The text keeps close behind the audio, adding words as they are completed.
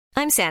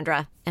I'm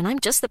Sandra, and I'm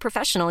just the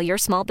professional your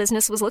small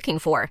business was looking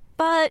for.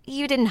 But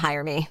you didn't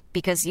hire me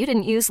because you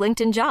didn't use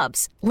LinkedIn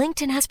Jobs.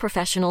 LinkedIn has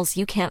professionals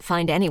you can't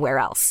find anywhere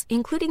else,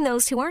 including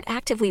those who aren't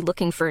actively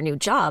looking for a new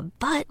job,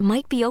 but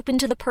might be open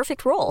to the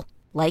perfect role,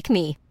 like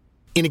me.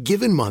 In a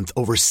given month,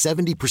 over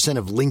 70%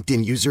 of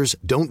LinkedIn users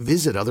don't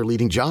visit other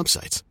leading job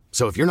sites.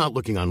 So if you're not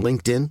looking on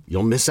LinkedIn,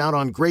 you'll miss out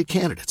on great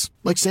candidates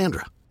like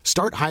Sandra.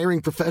 Start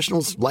hiring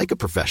professionals like a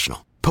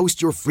professional.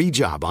 Post your free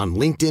job on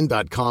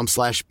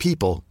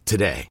linkedin.com/people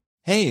today.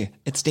 Hey,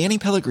 it's Danny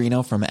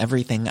Pellegrino from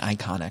Everything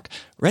Iconic.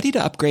 Ready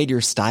to upgrade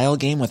your style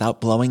game without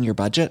blowing your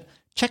budget?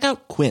 Check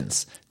out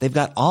Quince. They've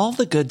got all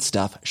the good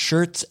stuff,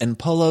 shirts and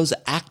polos,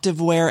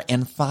 activewear,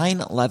 and fine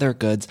leather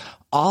goods,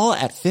 all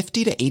at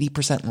 50 to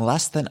 80%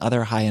 less than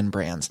other high-end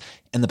brands.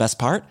 And the best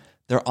part?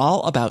 They're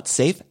all about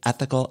safe,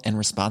 ethical, and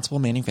responsible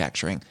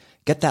manufacturing.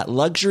 Get that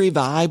luxury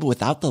vibe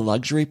without the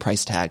luxury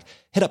price tag.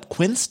 Hit up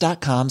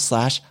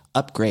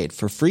quince.com/upgrade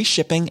for free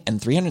shipping and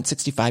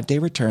 365-day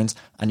returns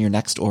on your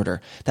next order.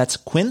 That's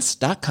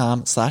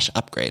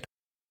quince.com/upgrade.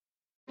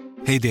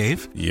 Hey,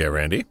 Dave. Yeah,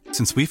 Randy.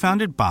 Since we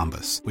founded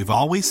Bombas, we've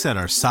always said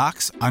our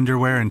socks,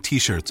 underwear, and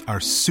T-shirts are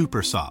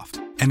super soft.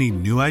 Any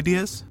new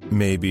ideas?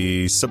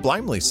 Maybe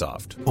sublimely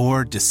soft.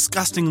 Or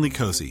disgustingly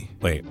cozy.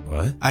 Wait,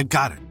 what? I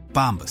got it.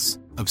 Bombas.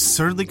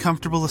 Absurdly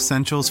comfortable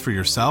essentials for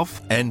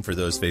yourself and for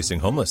those facing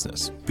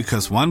homelessness.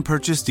 Because one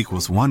purchased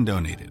equals one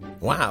donated.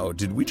 Wow,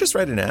 did we just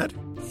write an ad?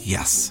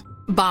 Yes.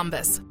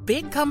 Bombas.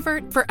 Big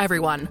comfort for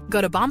everyone. Go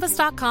to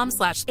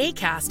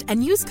bombas.com/ACAST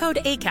and use code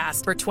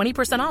ACAST for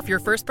 20% off your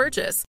first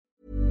purchase.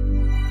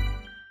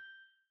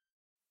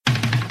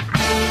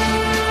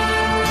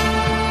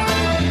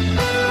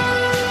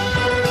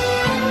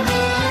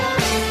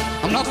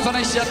 I'm not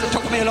finished yet. It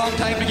took me a long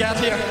time to get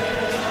here.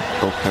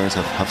 Both players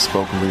have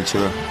spoken with each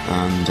other,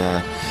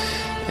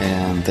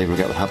 and they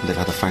regret what happened. They've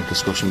had a frank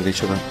discussion with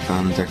each other,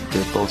 and they're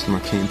both of them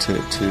are keen to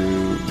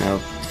now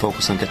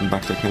focus on getting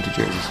back their county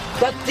jerseys.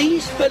 That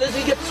these fellas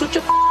will get such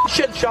a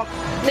shell shock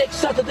next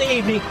Saturday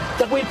evening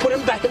that we'll put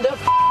them back in their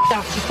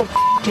asses for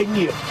 10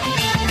 years.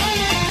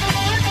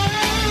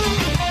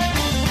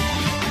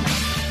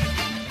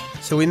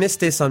 So we missed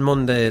this on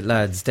Monday,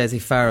 lads.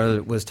 Desi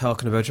Farrell was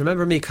talking about. Do you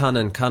remember me,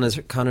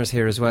 Connor's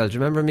here as well. Do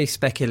you remember me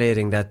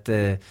speculating that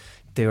the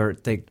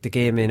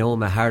game in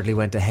Omagh hardly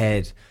went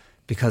ahead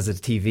because the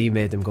TV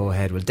made them go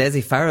ahead? Well,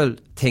 Desi Farrell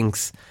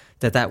thinks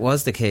that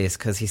was the case,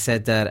 because he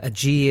said that a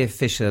GA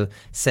official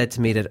said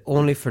to me that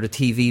only for the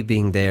TV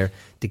being there,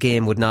 the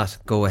game would not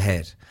go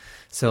ahead.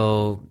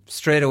 So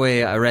straight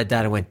away I read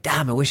that and went,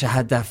 damn, I wish I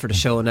had that for the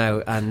show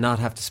now and not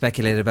have to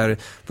speculate about it.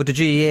 But the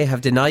GAA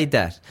have denied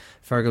that.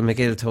 Fergal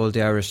McGill told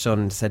the Irish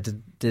Sun,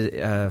 Fergal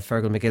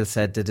McGill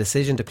said the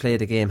decision to play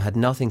the game had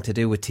nothing to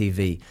do with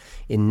TV.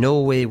 In no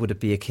way would it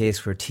be a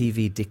case where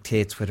TV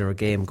dictates whether a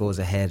game goes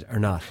ahead or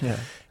not. Yeah.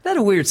 Isn't that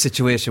a weird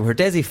situation where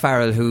Desi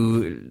Farrell,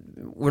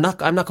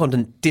 I'm not going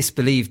to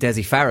disbelieve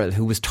Desi Farrell,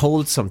 who was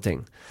told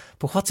something,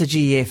 but what's a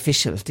GAA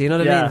official? Do you know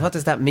what I mean? What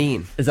does that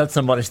mean? Is that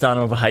somebody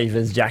standing over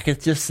high-vis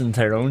jacket just in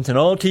Tyrone saying,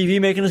 oh,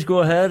 TV making us go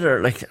ahead?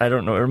 Or, like, I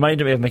don't know. It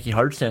reminded me of Mickey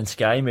Hart saying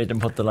Sky made them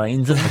put the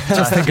lines in.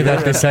 Just think of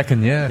that this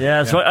second, yeah.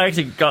 Yeah, so I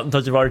actually got in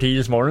touch with RT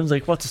this morning. I was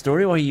like, what's the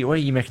story? Why are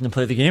you making them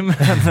play the game?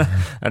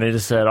 And they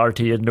just said RT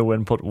had no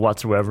input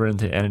whatsoever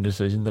into any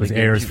decision. That it was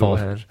Ayer's fault.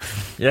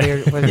 Yeah.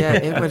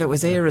 It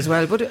was Ayer as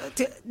well. But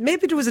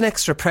maybe there was an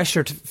extra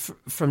pressure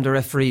from the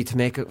referee to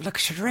make it. Look,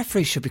 the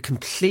referee should be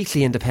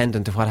completely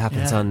independent of what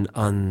happens on.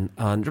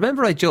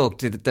 Remember I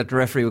joked that the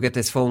referee would get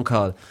this phone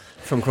call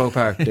from Croke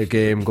Park, the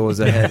game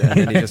goes ahead, and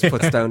then he just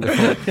puts down the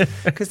phone,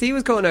 because he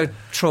was going out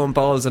throwing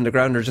balls on the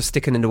ground or just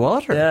sticking in the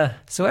water. Yeah.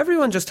 So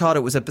everyone just thought it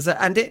was a bizarre,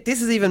 and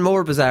this is even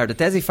more bizarre that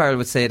Desi Farrell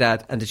would say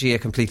that and the GA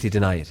completely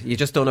deny it. You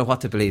just don't know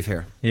what to believe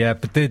here. Yeah,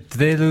 but did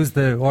they lose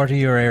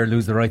RT or Ayr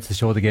lose the rights to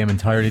show the game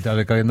entirely?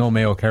 Like, I know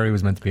Mayo Kerry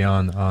was meant to be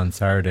on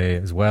Saturday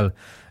as well,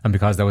 and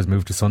because that was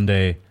moved to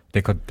Sunday,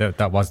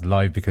 that wasn't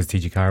live, because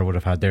TG Carr would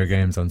have had their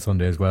games on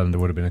Sunday as well, and there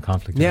would have been a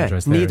conflict of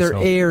interest there. Neither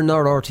Ayr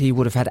nor RT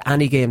would have had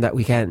any game that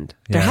weekend.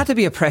 There had to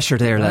be a pressure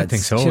there, lads. I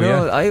think so. You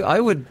know, I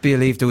would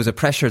believe there was a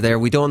pressure there.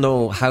 We don't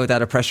know how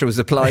that pressure was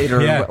applied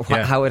or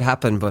how it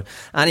happened. But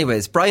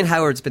anyways, Brian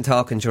Howard's been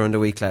talking during the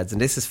week, lads,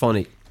 and this is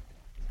funny.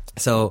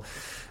 So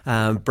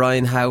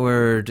Brian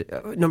Howard,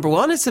 number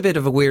one, it's a bit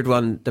of a weird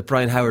one that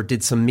Brian Howard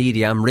did some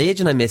media. I'm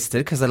raging I missed it,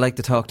 because I like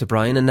to talk to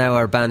Brian, and now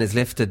our ban is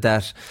lifted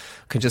that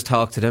can just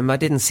talk to them. I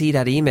didn't see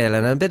that email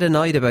and I'm a bit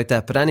annoyed about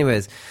that. But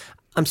anyways,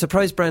 I'm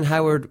surprised Brian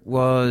Howard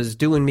was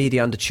doing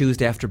media on the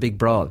Tuesday after Big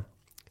Brawl,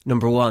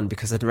 number one,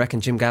 because I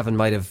reckon Jim Gavin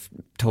might have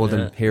told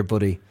him, here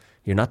buddy,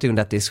 you're not doing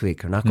that this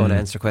week, you're not going to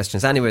answer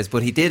questions. Anyways,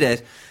 but he did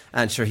it,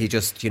 and sure, he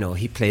just,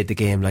 he played the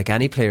game like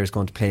any player is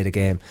going to play the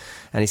game.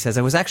 And he says,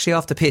 I was actually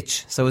off the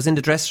pitch, so I was in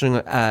the dressing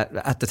room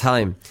at the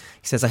time.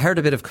 He says, I heard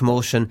a bit of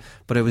commotion,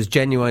 but I was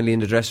genuinely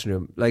in the dressing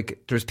room.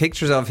 Like, there's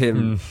pictures of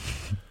him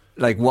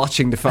like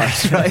watching the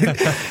fight, right?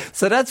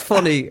 So that's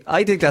funny.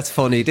 I think that's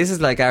funny. This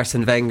is like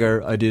Arsene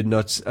Wenger. I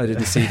didn't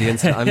see the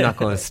incident. I'm not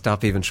going to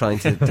stop even trying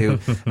to do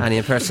any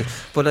impression.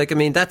 But like, I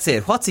mean, that's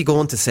it. What's he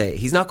going to say?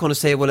 He's not going to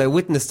say, well, I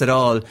witnessed it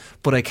all,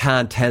 but I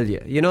can't tell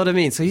you. You know what I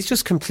mean? So he's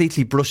just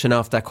completely brushing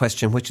off that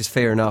question, which is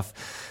fair enough.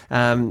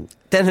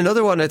 Then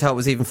another one I thought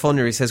was even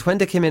funnier. He says, when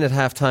they came in at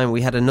half time,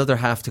 we had another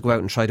half to go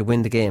out and try to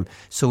win the game,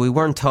 so we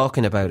weren't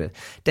talking about it.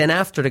 Then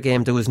after the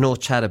game, there was no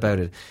chat about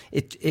it.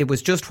 It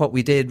was just what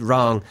we did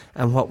wrong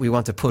and what we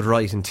want to put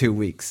right in 2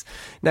 weeks.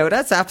 Now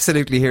that's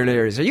absolutely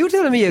hilarious. Are you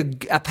telling me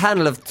a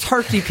panel of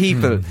 30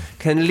 people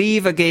can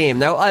leave a game?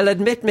 Now I'll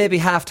admit maybe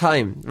half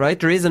time, right?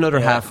 There is another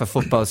half of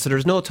football, so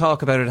there's no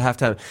talk about it at half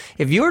time.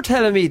 If you're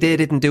telling me they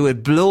didn't do a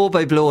blow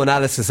by blow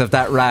analysis of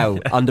that row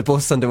on the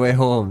bus on the way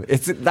home,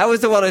 that was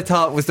the one I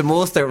thought was the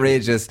most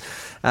outrageous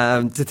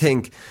to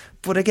think.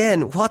 But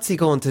again, what's he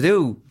going to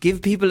do?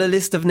 Give people a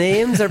list of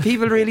names? Are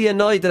people really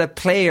annoyed that a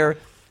player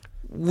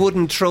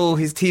wouldn't throw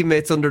his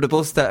teammates under the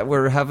bus that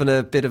were having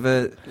a bit of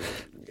a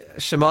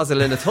schmozzle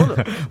in a tunnel?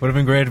 Would have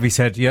been great if he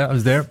said, yeah, I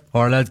was there.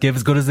 Our lads gave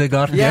as good as they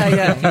got.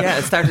 Yeah.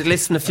 And started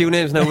listing a few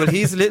names. Now, well,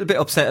 he's a little bit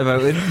upset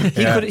about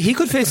it. He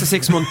could face a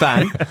 6-month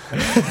ban.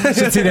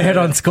 Should see the head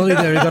on Scully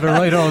there. He got to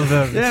write all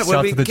the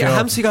shots of the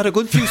job. Hamsey got a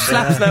good few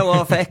slaps now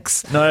off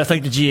X. No, I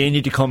think the GA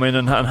need to come in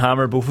and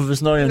hammer both of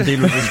us now and deal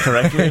with this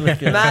correctly.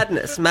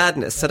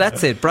 Madness. So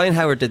that's it. Brian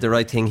Howard did the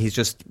right thing. He's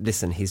just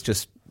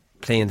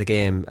playing the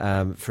game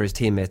for his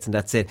teammates, and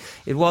that's it.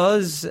 It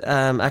was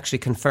actually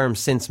confirmed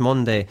since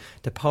Monday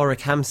that Pádraig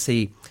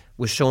Hamsey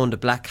was shown the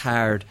black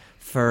card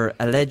for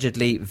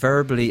allegedly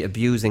verbally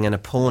abusing an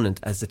opponent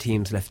as the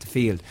teams left the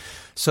field.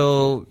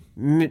 So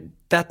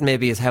that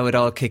maybe is how it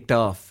all kicked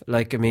off.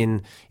 Like, I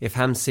mean, if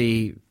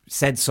Hamsey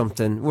said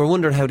something, we're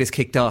wondering how this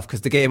kicked off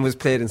because the game was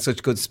played in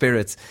such good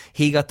spirits.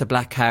 He got the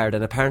black card,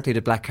 and apparently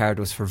the black card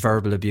was for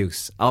verbal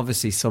abuse.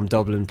 Obviously some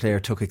Dublin player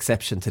took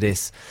exception to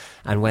this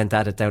and went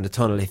at it down the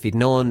tunnel. If he'd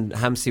known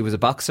Hamsey was a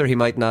boxer, he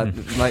might not.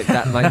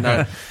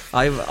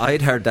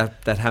 I'd heard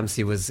that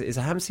Hamsey is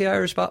a Hamsey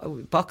Irish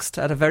boxed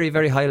at a very,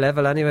 very high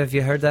level anyway. Have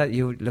you heard that?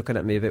 You looking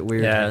at me a bit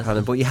weird,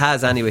 Colin, but he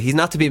has anyway. He's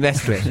not to be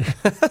messed with.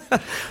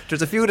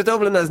 There's a few in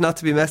Dublin that's not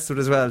to be messed with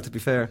as well, to be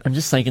fair. I'm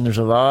just thinking there's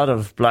a lot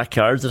of black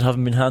cards that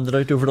haven't been handed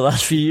out over the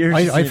last few years.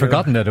 I'd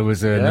forgotten that it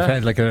was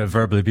like a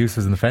verbal abuse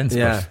was an offence.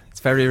 Yeah, it's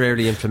very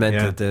rarely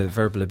implemented, the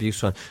verbal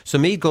abuse one. So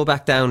Meath go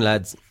back down,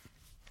 lads.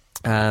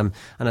 And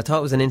I thought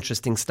it was an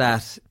interesting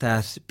stat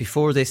that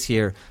before this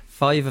year,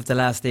 5 of the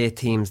last 8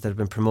 teams that have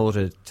been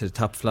promoted to the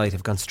top flight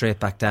have gone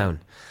straight back down,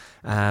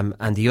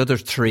 and the other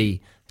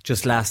 3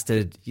 just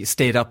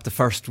stayed up the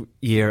first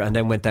year and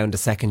then went down the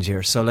second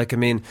year. So like, I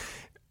mean,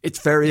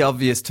 it's very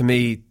obvious to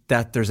me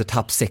that there's a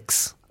top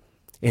 6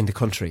 in the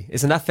country.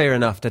 Isn't that fair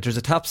enough? That there's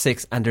a top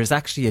 6 and there's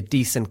actually a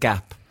decent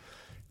gap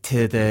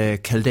to the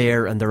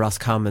Kildare and the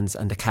Roscommons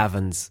and the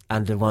Cavans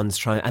and the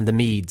ones and the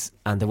Meads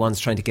and the ones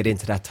trying to get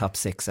into that top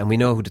 6. And we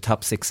know who the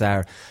top 6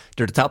 are.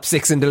 They're the top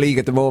 6 in the league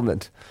at the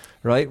moment,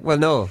 right? Well,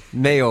 no,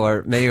 Mayo are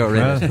in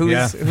it.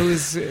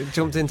 Who's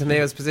jumped into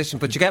Mayo's position?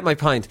 But you get my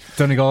point.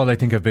 Donegal, I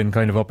think, have been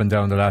kind of up and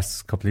down the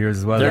last couple of years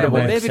as well.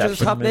 Maybe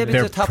there's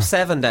a top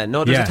 7 then.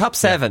 No, there's a top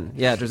 7.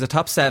 Yeah, there's a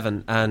top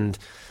 7 and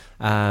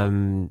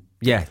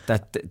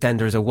then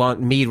there's a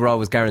one. Meath were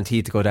always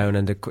guaranteed to go down,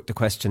 and the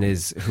question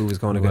is who is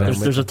going to go down.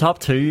 There's a top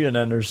 2, and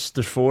then there's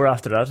 4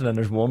 after that, and then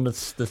there's one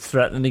that's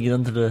threatening to get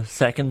into the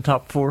second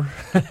top 4,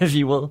 if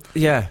you will.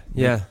 Yeah.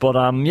 But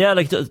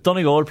like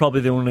Donegal are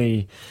probably the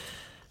only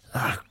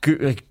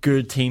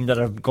good team that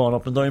have gone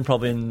up and down,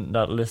 probably in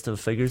that list of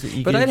figures that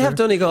you. But I'd have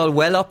Donegal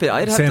well up.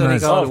 I'd have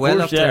Donegal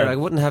well up there. I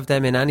wouldn't have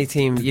them in any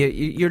team.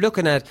 You're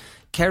looking at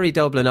Kerry,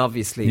 Dublin,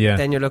 obviously. Yeah.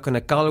 Then you're looking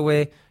at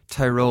Galway,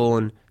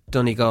 Tyrone,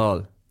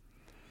 Donegal.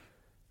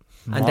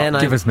 And then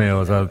give us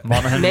Mayo as well.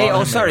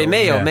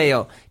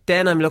 Mayo.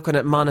 Then I'm looking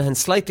at Monaghan,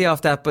 slightly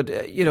off that, but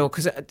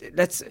because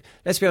let's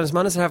be honest,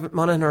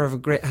 Monaghan are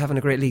having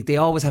a great league. They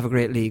always have a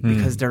great league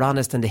because they're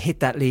honest and they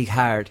hit that league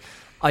hard.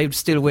 I'd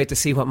still wait to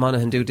see what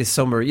Monaghan do this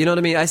summer. You know what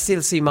I mean? I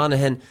still see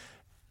Monaghan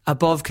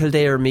above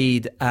Kildare,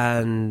 Meath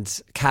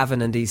and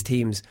Cavan and these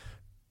teams,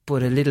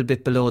 but a little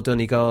bit below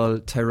Donegal,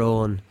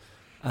 Tyrone,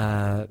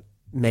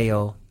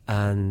 Mayo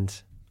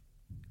and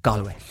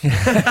Galway.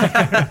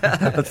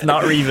 Let's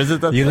not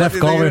revisit that. You left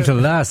Galway until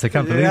last. I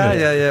can't believe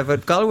it. Yeah.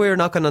 But Galway are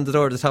knocking on the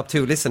door of the top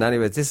 2. Listen,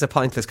 anyways, this is a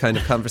pointless kind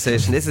of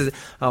conversation. This is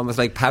almost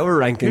like power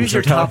rankings. Who's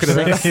your talking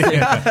about?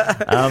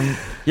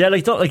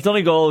 Like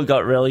Donegal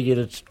got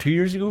relegated 2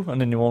 years ago, and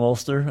then they won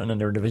Ulster, and then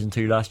they were Division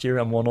 2 last year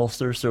and won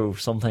Ulster. So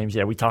sometimes,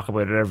 we talk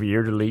about it every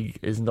year. The league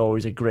isn't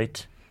always a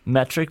great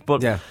metric,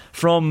 but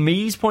from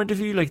Meath's point of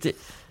view, like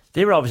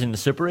they were obviously in the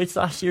Super 8s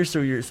last year.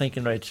 So you're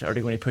thinking, right, are they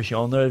going to push you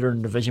on there? They're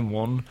in Division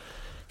 1.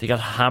 They got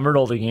hammered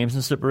all the games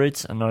in Super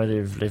 8s, and now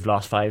they've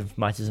lost 5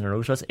 matches in a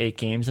row. So that's 8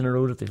 games in a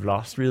row that they've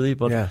lost, really.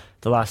 But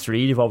the last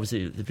 3,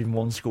 they've been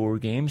 1-score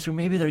games. So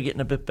maybe they're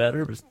getting a bit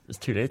better, but it's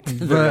too late.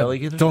 They're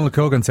relegated. Donald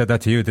Cogan said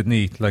that to you, didn't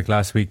he? Like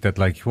last week, that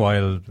like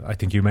while I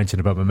think you mentioned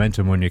about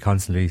momentum, when you're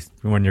constantly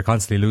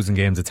losing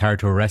games, it's hard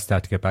to arrest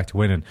that to get back to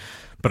winning.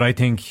 But I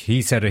think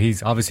he said it,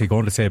 he's obviously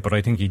going to say it, but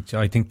I think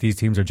these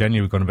teams are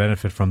genuinely going to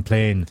benefit from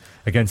playing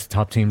against the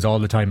top teams all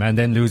the time and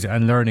then losing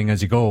and learning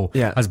as you go,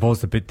 as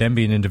opposed to them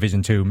being in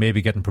Division 2,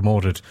 maybe getting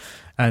promoted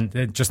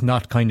and just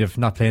not playing at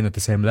the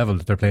same level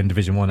that they're playing in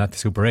Division 1 at the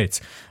Super 8s.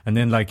 And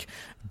then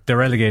they're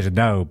relegated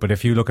now, but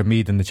if you look at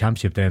Meath in the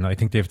Championship, then I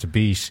think they have to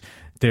beat...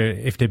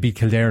 If they beat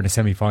Kildare in a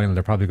semi-final,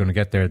 they're probably going to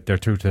get there. They're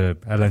through to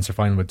a Leinster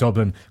final with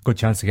Dublin. Good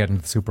chance to get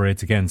into the Super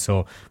 8s again.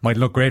 So might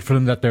look great for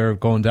them that they're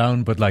going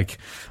down, but I'd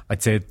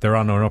say they're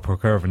on an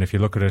upward curve. And if you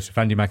look at it, if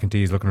Andy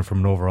McEntee is looking at it from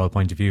an overall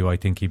point of view, I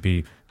think he'd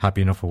be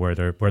happy enough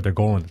with where they're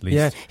going at least.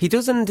 Yeah, he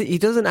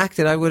doesn't act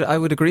it. I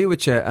would agree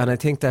with you, and I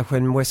think that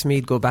when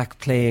Westmeath go back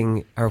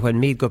playing, or when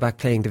Meath go back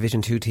playing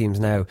Division 2 teams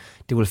now,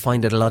 they will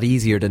find it a lot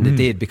easier than they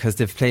did because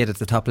they've played at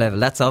the top level.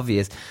 That's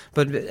obvious.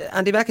 But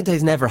Andy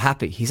McEntee's never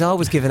happy. He's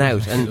always giving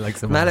out. And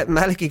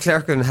Malachy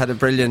Clerkin had a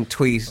brilliant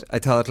tweet, I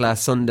thought,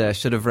 last Sunday. I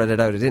should have read it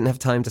out. I didn't have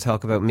time to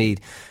talk about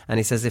Meath. And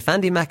he says, if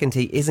Andy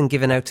McEntee isn't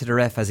giving out to the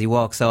ref as he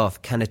walks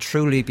off, can it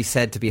truly be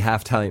said to be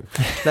half time?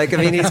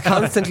 He's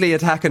constantly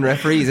attacking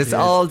referees. It's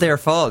all their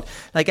fault.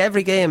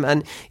 Every game.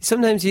 And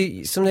sometimes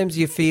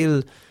you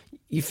feel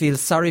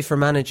sorry for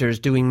managers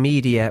doing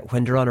media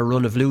when they're on a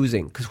run of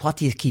losing, because what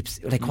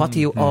do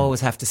you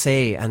always have to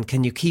say, and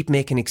can you keep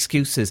making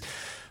excuses?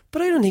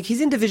 But I don't think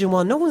he's in Division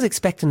 1. No one's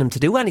expecting him to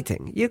do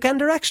anything.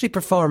 They're actually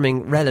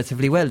performing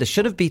relatively well. They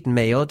should have beaten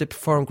Mayo. They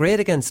performed great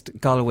against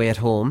Galway at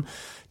home.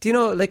 Do you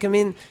know,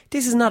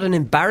 this is not an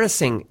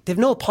embarrassing... They've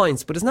no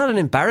points, but it's not an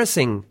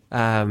embarrassing,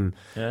 run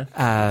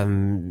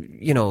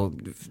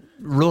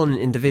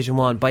in Division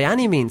 1 by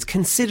any means,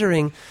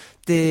 considering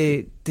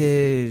the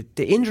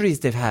injuries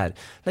they've had.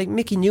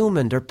 Mickey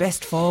Newman, their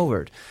best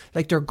forward,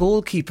 their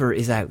goalkeeper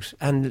is out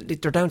and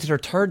they're down to their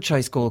third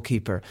choice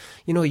goalkeeper.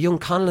 Young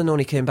Conlon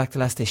only came back the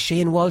last day.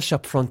 Shane Walsh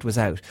up front was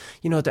out.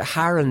 The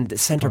Harron, the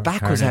centre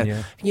back, was out.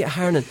 Yeah,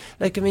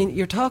 Harron.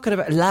 You're talking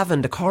about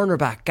Lavin, the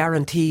cornerback,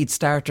 guaranteed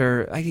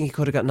starter. I think he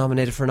could have got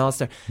nominated for an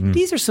All-Star.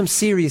 These are some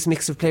serious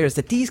mix of players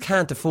that these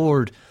can't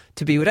afford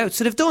to be without.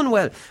 So they've done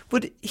well,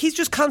 but he's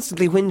just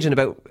constantly whinging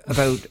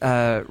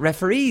about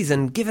referees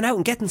and giving out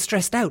and getting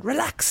stressed out.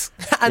 Relax,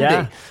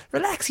 Andy.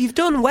 Relax. You've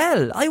done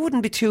well. I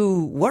wouldn't be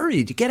too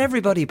worried. You get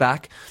everybody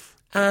back,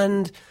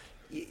 and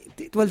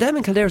them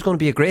and Kildare is going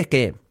to be a great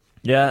game.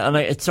 Yeah, and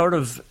it's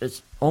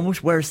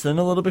almost wears thin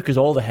a little bit because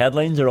all the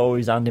headlines are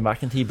always Andy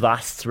McEntee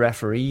blasts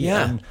referee.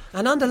 Yeah,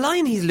 and on the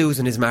line he's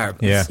losing his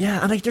marbles.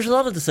 Yeah, and there's a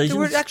lot of decisions.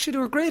 They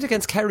were great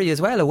against Kerry as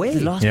well away.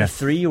 They lost by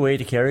 3 away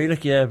to Kerry.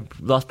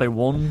 Lost by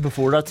 1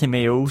 before that to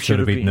Mayo. Should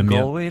have beaten them,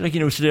 Galway.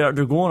 So they're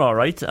going all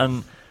right.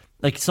 And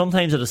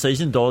sometimes a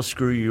decision does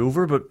screw you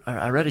over. But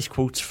I read his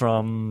quotes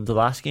from the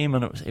last game,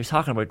 and he was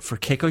talking about for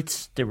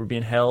kickouts they were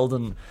being held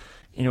and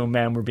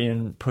men were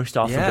being pushed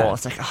off the ball.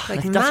 It's that's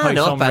how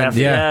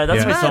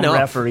some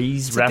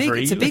referees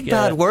referee. It's a big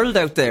bad world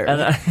out there.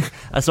 And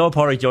I saw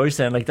Pádraig Joyce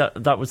saying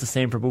that was the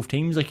same for both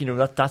teams.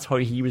 That's how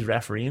he was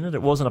refereeing it.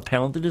 It wasn't a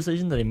penalty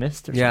decision that he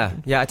missed. Yeah,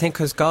 I think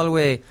because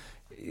Galway,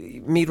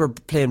 Meath were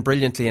playing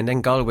brilliantly, and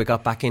then Galway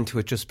got back into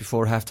it just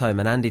before half time,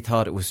 and Andy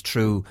thought it was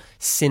through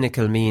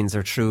cynical means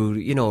or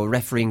through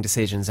refereeing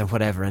decisions and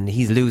whatever, and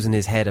he's losing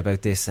his head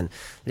about this. And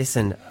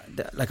listen,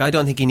 I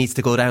don't think he needs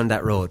to go down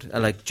that road.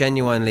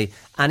 Genuinely,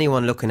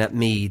 anyone looking at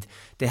Meath,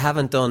 they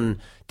haven't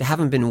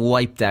been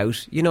wiped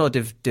out.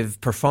 They've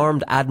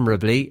performed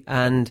admirably,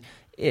 and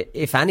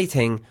if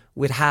anything,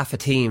 with half a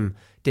team,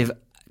 they've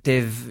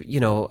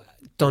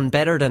done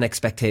better than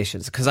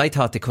expectations, because I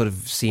thought they could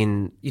have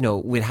seen,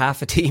 with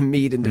half a team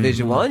Meath in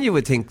Division 1, you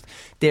would think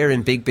they're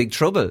in big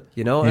trouble,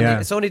 and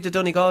it's only the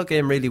Donegal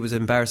game really was an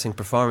embarrassing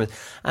performance.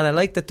 And I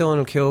like that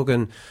Donald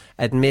Keoghan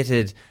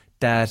admitted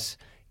that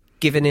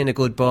giving in a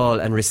good ball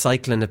and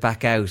recycling it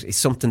back out is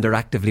something they're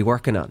actively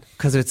working on,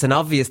 because it's an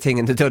obvious thing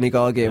in the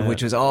Donegal game,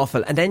 which was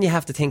awful. And then you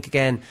have to think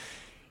again,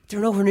 they're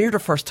nowhere near their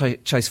first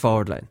choice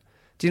forward line.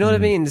 Do you know what I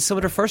mean? Some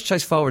of their first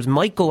choice forwards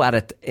might go at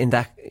it in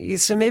that.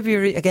 So maybe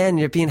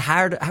you're being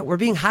hard. We're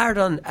being hard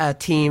on a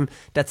team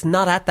that's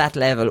not at that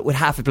level with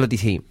half a bloody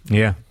team.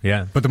 Yeah.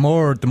 But the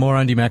more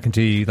Andy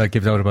McEntee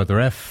gives out about the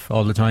ref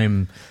all the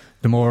time,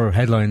 the more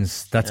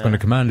headlines that's going to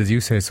command, as you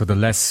say. So the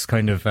less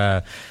kind of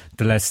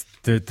there's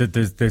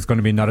going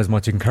to be not as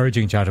much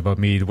encouraging chat about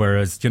Meath,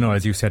 whereas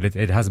as you said,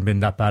 it hasn't been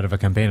that bad of a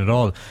campaign at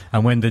all.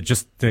 And when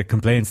the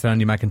complaints that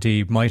Andy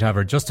McEntee might have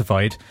are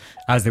justified,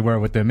 as they were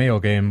with the Mayo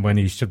game, when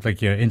he should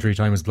injury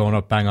time was blown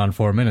up bang on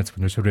 4 minutes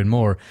when there should have been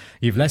more,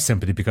 you've less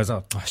sympathy because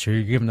sure,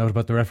 you're giving out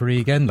about the referee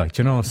again,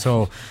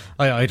 so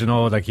I don't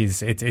know,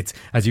 it's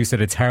as you said,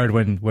 it's hard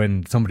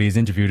when somebody is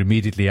interviewed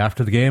immediately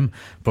after the game,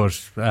 but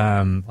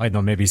I don't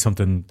know, maybe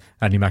something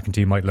Andy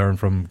McEntee might learn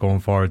from going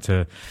forward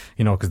to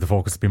because the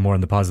focus will be more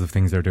on the positive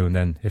things they're doing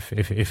then,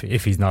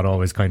 if he's not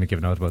always kind of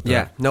giving out about that.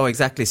 Yeah, no,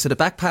 exactly. So the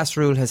back pass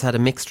rule has had a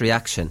mixed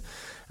reaction.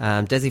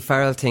 Desi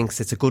Farrell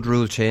thinks it's a good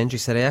rule change. He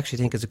said, I actually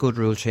think it's a good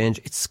rule change.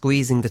 It's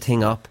squeezing the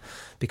thing up,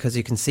 because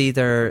you can see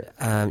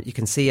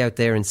out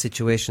there in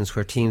situations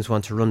where teams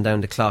want to run down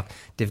the clock,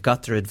 they've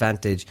got their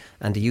advantage,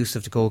 and the use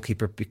of the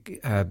goalkeeper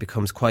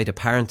becomes quite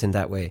apparent in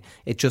that way.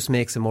 It just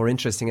makes it more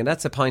interesting, and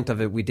that's a point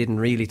of it we didn't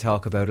really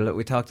talk about.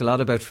 We talked a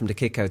lot about from the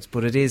kickouts,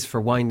 but it is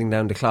for winding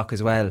down the clock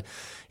as well.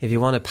 If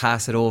you want to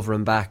pass it over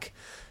and back,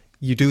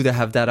 you do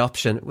have that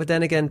option. But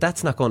then again,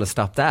 that's not going to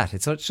stop that.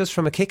 It's just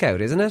from a kick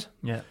out, isn't it?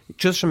 Yeah.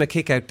 Just from a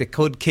kick out, they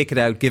could kick it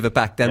out, give it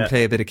back, then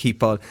play a bit of keep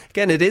ball.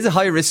 Again, it is a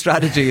high risk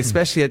strategy,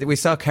 especially we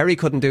saw Kerry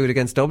couldn't do it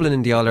against Dublin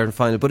in the All-Ireland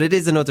final, but it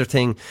is another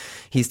thing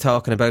he's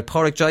talking about.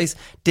 Pádraig Joyce,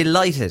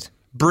 delighted.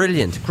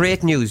 Brilliant,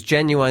 great news,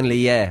 genuinely,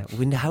 yeah.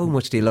 How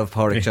much do you love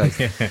Pádraig Joyce?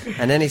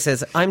 And then he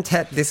says,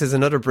 this is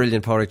another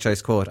brilliant Pádraig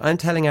Joyce quote, I'm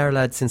telling our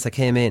lads since I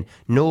came in,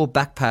 no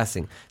back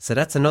passing. So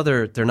that's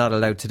another they're not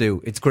allowed to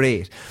do. It's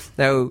great.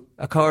 Now,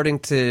 according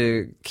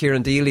to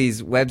Kieran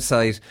Deely's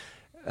website,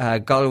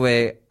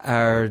 Galway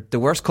are the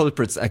worst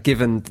culprits at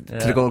giving to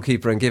the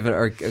goalkeeper and giving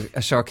or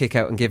a short kick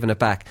out and giving it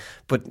back.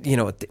 But you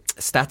know,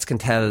 stats can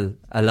tell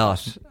a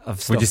lot of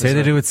stuff. Would you say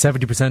they do it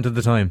 70% of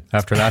the time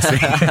after last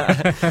week?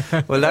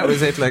 Well, that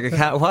was it. Like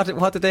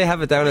what did they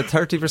have it down at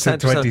 30%?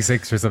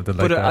 26 or something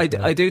like that.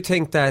 But I do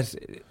think that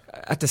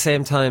at the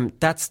same time,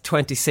 that's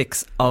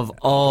 26 of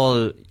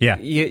all. Yeah.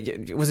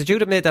 Was it you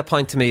that made that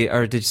point to me,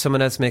 or did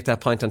someone else make that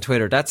point on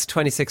Twitter? That's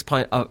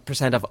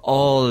 26% of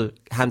all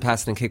hand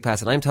passing and kick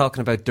passing. I'm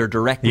talking about their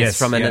directness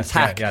from an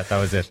attack. Yeah, that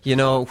was it. You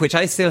know, which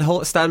I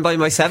still stand by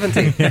my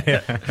 70.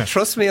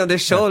 Trust me on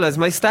this show, lads.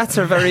 My stats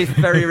are very,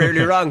 very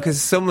rarely wrong,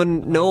 because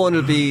everyone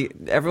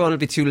will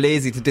be too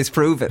lazy to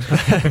disprove it.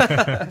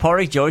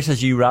 Pádraig Joyce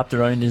has you wrapped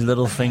around his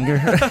little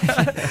finger.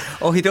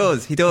 Oh, he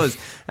does.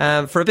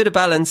 For a bit of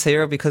balance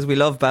here, because we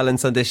love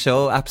balance on this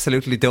show,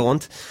 absolutely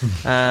don't.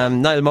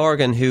 Niall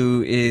Morgan,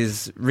 who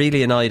is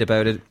really annoyed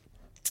about it,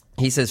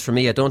 he says, for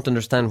me, I don't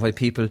understand why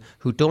people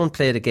who don't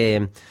play the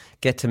game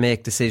get to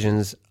make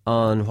decisions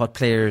on what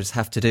players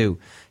have to do.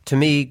 To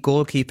me,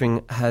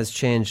 goalkeeping has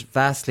changed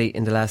vastly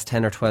in the last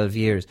 10 or 12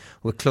 years,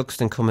 with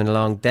Cluxton coming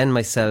along, then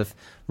myself,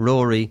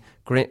 Rory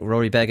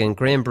Beggan,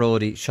 Graham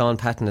Brody, Sean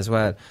Patton as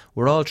well.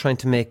 We're all trying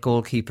to make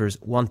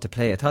goalkeepers want to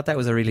play. I thought that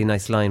was a really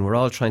nice line. We're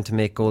all trying to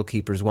make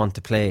goalkeepers want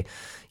to play.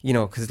 You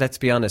know, because let's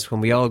be honest,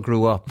 when we all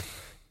grew up,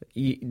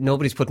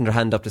 nobody's putting their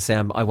hand up to say,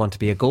 I want to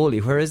be a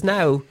goalie. Whereas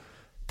now,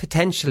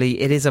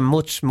 potentially, it is a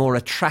much more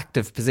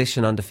attractive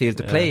position on the field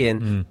to play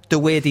in, the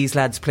way these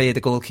lads play the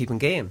goalkeeping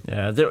game.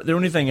 Yeah, the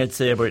only thing I'd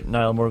say about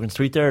Niall Morgan's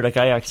tweet there, like,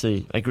 I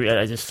actually agree.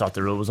 I just thought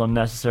the rule was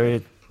unnecessary.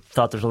 I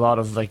thought there's a lot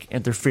of like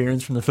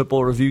interference from the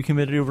Football Review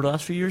Committee over the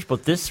last few years,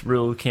 but this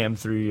rule came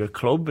through a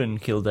club in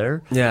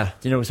Kildare. Yeah.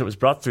 You know, so it was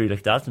brought through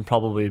like that, and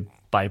probably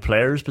by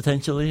players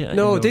potentially.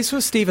 No, this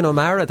was Stephen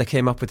O'Mara that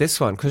came up with this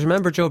one, because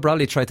remember Joe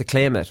Brolly tried to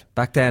claim it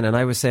back then, and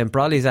I was saying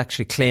Brolly's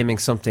actually claiming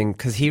something,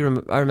 because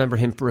I remember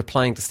him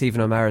replying to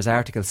Stephen O'Mara's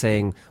article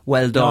saying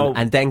well done,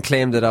 and then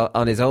claimed it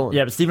on his own.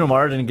 Yeah, but Stephen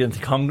O'Mara didn't get into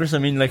Congress. I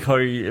mean, like how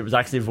it was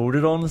actually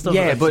voted on and stuff.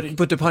 Yeah, but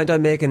the point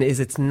I'm making is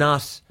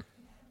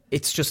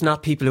it's just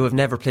not people who have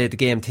never played the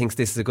game thinks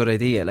this is a good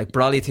idea. Like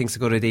Brolly thinks a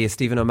good idea,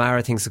 Stephen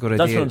O'Mara thinks a good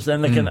idea. That's what I'm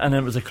saying. Like, and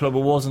it was a club. It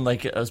wasn't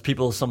like, as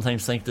people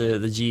sometimes think the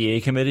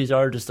GAA committees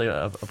are, just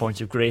a bunch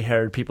of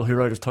grey-haired people who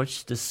are out of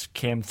touch. This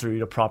came through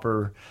the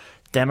proper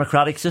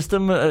democratic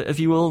system, if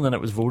you will, and then it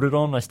was voted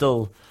on. I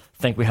still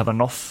think we have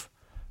enough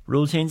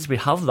rule changes. We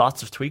have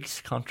lots of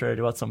tweaks, contrary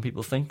to what some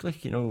people think.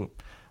 Like, you know,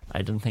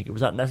 I didn't think it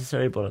was that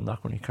necessary, but I'm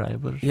not going to cry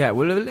about it. Yeah,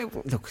 well,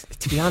 look,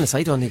 to be honest,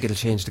 I don't think it'll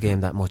change the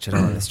game that much at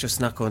all. It's just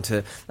not going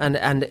to.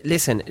 And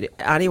listen,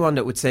 anyone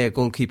that would say a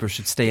goalkeeper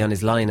should stay on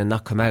his line and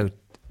not come out,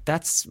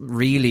 that's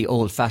really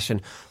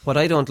old-fashioned. What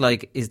I don't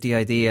like is the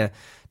idea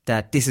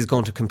that this is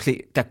going to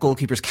that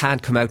goalkeepers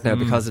can't come out now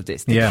because of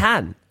this. They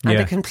can. And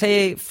they can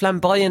play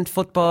flamboyant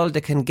football.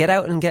 They can get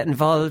out and get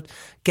involved,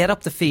 get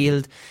up the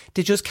field.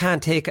 They just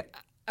can't take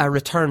a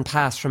return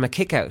pass from a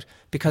kick out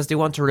because they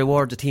want to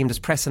reward the team that's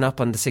pressing up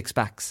on the six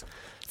backs.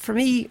 For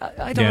me,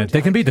 I don't. Yeah,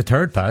 they can be the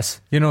third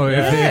pass. You know,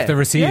 if the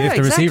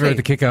receiver at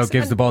the kick out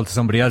gives the ball to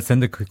somebody else, then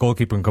the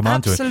goalkeeper can come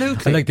onto it.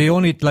 Absolutely. And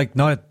like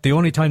the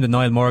only time that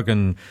Niall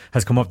Morgan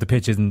has come up the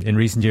pitch in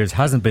recent years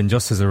hasn't been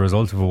just as a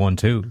result of a 1-2.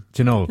 Do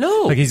you know?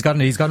 No. Like he's got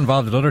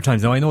involved at other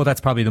times. Now I know that's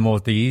probably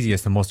the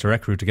easiest and most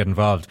direct route to get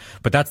involved,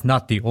 but that's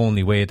not the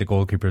only way the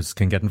goalkeepers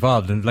can get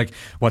involved. And like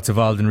what's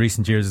evolved in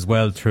recent years as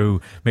well, through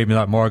maybe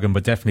not Morgan,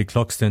 but definitely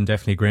Cluxton,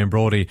 definitely Graham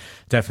Brody,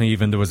 definitely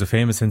even there was a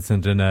famous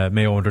incident in a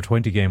Mayo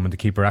under-20 game when the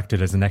keeper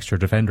acted as an extra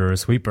defender or a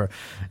sweeper,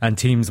 and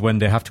teams, when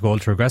they have to go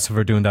ultra aggressive,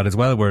 are doing that as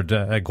well, where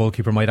a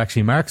goalkeeper might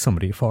actually mark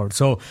somebody forward.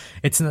 So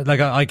it's like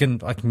I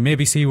can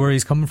maybe see where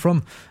he's coming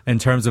from in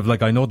terms of,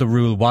 like, I know the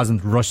rule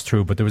wasn't rushed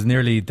through, but there was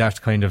nearly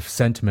that kind of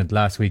sentiment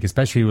last week,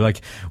 especially like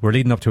we're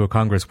leading up to a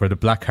Congress where the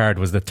black card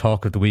was the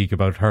talk of the week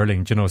about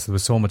hurling, you know, so there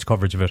was so much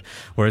coverage of it,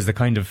 whereas the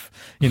kind of,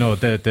 you know,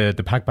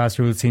 the pack pass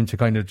rules seem to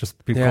kind of just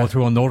go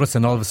through unnoticed,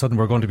 and all of a sudden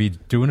we're going to be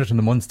doing it in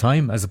a month's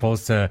time as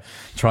opposed to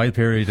trial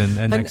period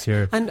and next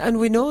year. And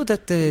we know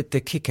that the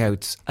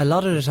kickouts, a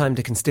lot of the time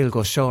they can still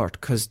go short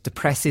because the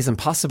press isn't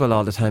possible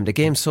all the time. The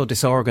game's so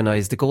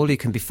disorganised. The goalie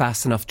can be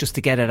fast enough just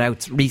to get it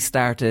out,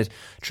 restart it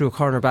through a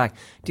corner back.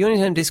 The only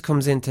time this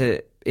comes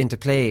into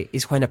play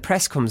is when a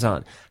press comes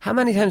on. How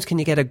many times can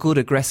you get a good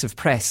aggressive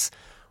press?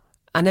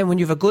 And then when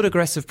you have a good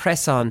aggressive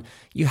press on,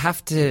 you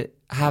have to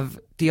have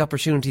the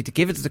opportunity to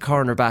give it to the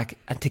cornerback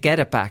and to get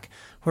it back.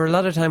 Where a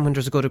lot of time when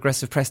there's a good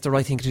aggressive press, the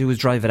right thing to do is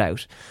drive it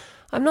out.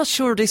 I'm not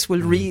sure this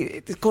will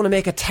it's going to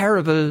make a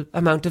terrible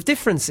amount of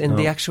difference in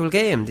the actual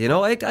game. You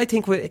know, I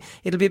think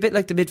it'll be a bit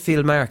like the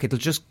midfield mark. It'll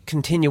just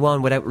continue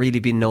on without really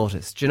being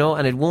noticed, you know,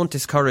 and it won't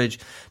discourage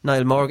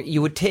Niall Morgan.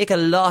 You would take a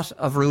lot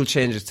of rule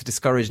changes to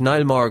discourage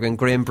Niall Morgan,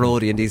 Graham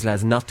Brodie and these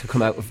lads not to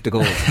come out with the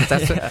goals.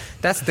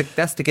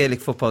 That's the Gaelic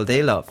football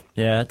they love.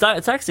 Yeah,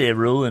 it's actually a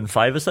rule in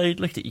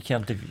five-a-side, like that you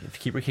can't, if the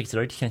keeper kicks it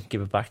out, you can't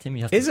give it back to him.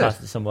 You have to pass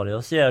it to somebody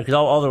else. Yeah, because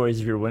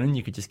otherwise if you're winning,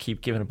 you could just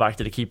keep giving it back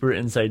to the keeper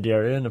inside the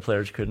area and the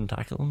players couldn't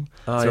tackle him.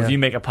 If you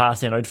make a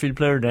pass to an outfield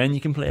player, then you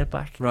can play it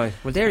back. Right.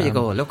 Well, there you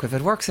go. Look, if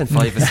it works in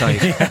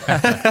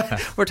five-a-side.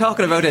 We're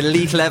talking about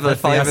elite level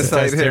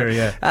five-a-side here.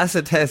 Yeah.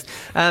 Acid test.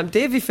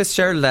 Davy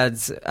Fitzgerald,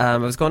 lads, I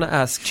was going to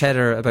ask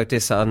Cheddar about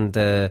this on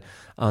the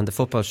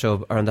football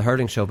show or on the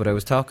hurling show, but I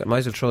might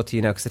as well throw it to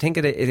you now because I think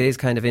it is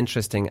kind of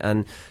interesting.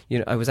 And you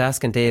know, I was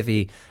asking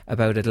Davy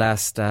about it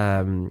last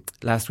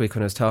week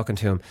when I was talking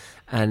to him,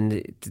 and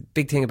the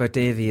big thing about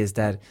Davy is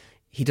that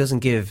he doesn't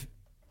give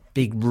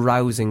big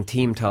rousing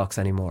team talks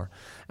anymore.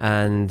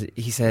 And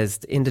he says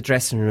in the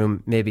dressing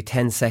room, maybe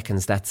 10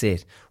 seconds, that's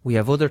it. We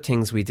have other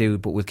things we do,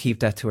 but we'll keep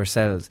that to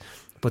ourselves.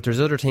 But there's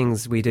other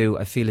things we do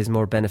I feel is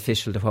more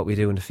beneficial to what we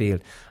do in the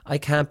field. I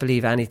don't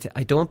believe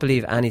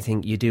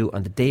anything you do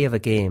on the day of a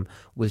game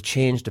will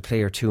change the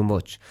player too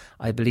much.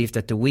 I believe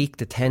that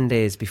the 10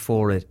 days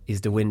before it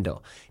is the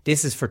window.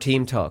 This is for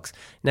team talks.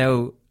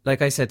 Now,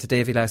 like I said to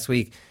Davy last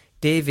week,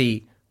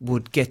 Davy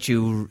would get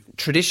you,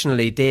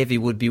 traditionally Davy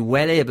would be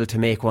well able to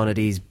make one of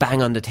these bang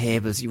on the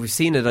tables. You've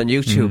seen it on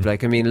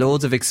YouTube,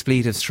 loads of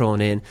expletives thrown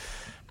in,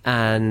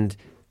 and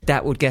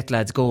that would get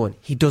lads going.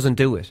 He doesn't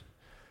do it.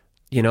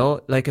 You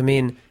know,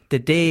 the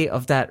day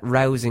of that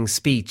rousing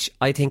speech,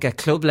 I think at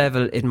club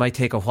level it might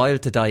take a while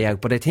to die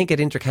out, but I think at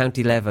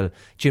intercounty level,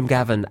 Jim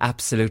Gavin,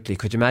 absolutely.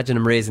 Could you imagine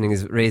him raising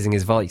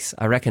his voice?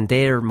 I reckon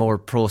they're more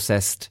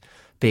processed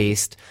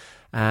based.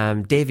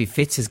 Davy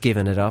Fitz has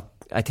given it up.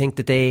 I think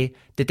the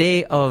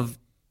day of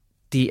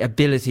the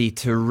ability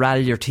to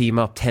rally your team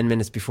up 10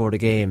 minutes before the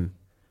game,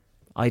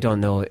 I don't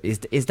know,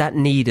 is that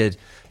needed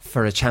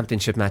for a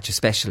championship match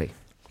especially?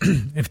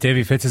 If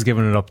Davy Fitz has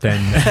given it up, then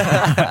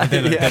I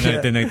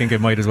think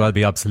it might as well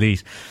be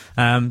obsolete.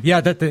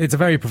 It's a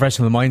very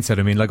professional mindset.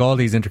 I mean, like all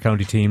these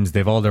intercounty teams,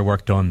 they've all their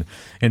work done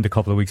in the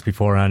couple of weeks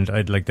beforehand.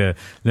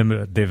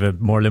 They've a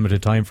more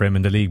limited time frame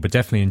in the league, but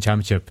definitely in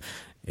championship,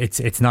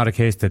 it's not a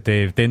case that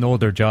they know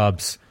their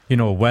jobs, you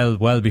know,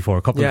 well before,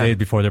 a couple of days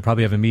before. They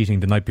probably have a meeting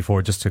the night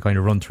before just to kind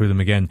of run through them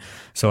again.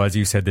 So as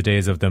you said, the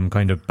days of them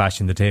kind of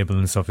bashing the table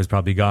and stuff is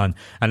probably gone.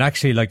 And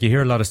actually, like, you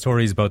hear a lot of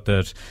stories about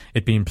that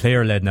it being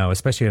player led now,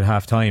 especially at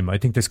half time. I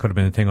think this could have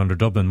been a thing under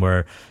Dublin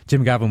where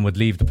Jim Gavin would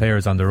leave the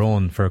players on their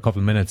own for a couple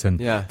of minutes, and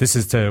this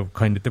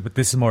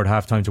is more at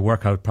half time to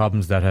work out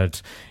problems that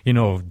had, you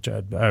know,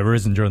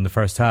 arisen during the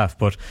first half.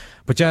 But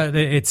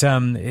it's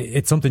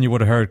something you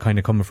would have heard kind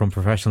of coming from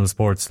professional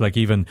sports, like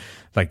even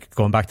like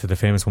going back to the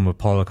famous one with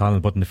Paul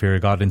O'Connell putting the fear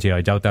of God into you.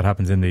 I doubt that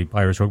happens in the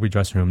Irish rugby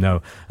dressing room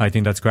now. I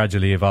think that's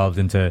gradually evolved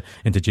into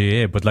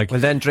GAA. But like, well,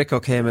 then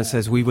Dricko came and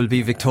says we will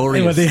be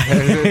victorious.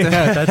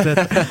 That's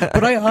it.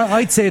 But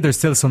I'd say there's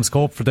still some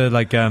scope for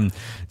the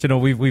you know,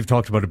 we've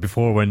talked about it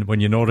before when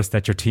you notice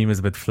that your team is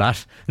a bit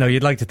flat. Now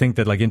you'd like to think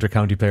that like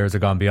intercounty players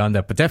have gone beyond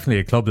that, but definitely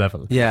at club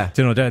level. Yeah,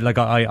 you know, like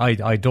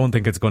I don't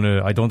think it's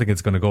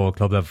gonna go at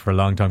club level for a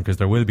long time, because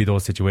there will be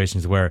those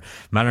situations where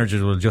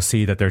managers will just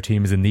see that their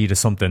team is in need of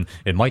something.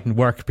 It mightn't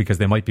work because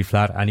they might be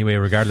flat anyway,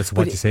 regardless of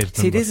what you say to them.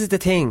 See, this is the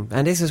thing,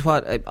 and this is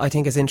what I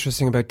think is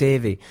interesting about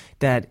Davy,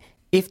 that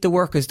if the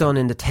work is done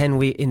in the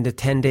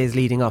 10 days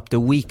leading up,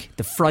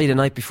 the Friday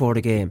night before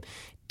the game,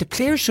 the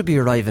players should be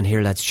arriving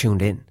here, lads,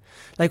 tuned in.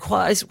 Like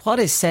what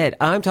is said,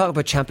 I'm talking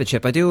about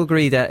championship. I do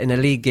agree that in a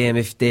league game,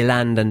 if they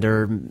land and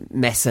they're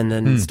messing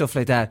and stuff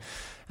like that,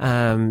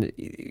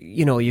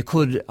 you know, you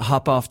could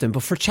hop off them.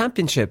 But for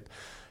championship,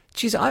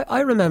 geez, I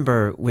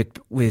remember with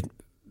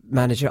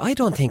manager, I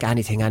don't think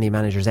anything any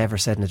manager's ever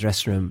said in the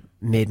dressing room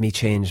made me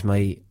change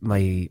my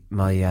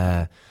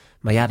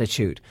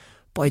attitude.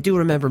 But I do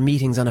remember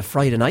meetings on a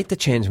Friday night that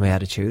changed my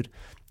attitude,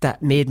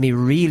 that made me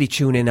really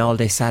tune in all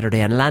day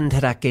Saturday and land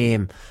to that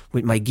game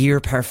with my gear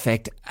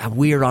perfect, and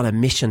we're on a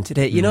mission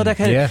today. You know, that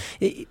kind of,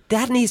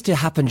 that needs to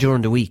happen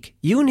during the week.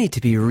 You need to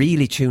be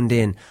really tuned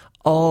in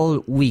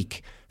all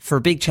week for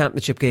a big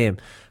championship game.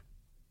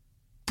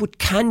 But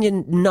can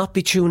you not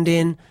be tuned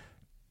in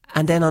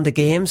and then on the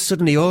game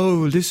suddenly,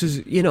 this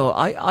is, you know,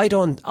 I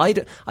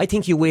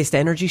think you waste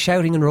energy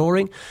shouting and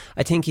roaring.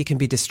 I think you can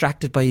be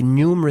distracted by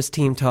numerous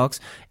team talks.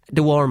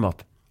 The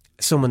warm-up,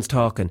 someone's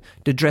talking.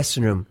 The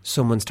dressing room,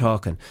 someone's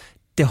talking.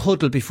 the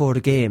huddle before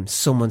the game,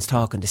 someone's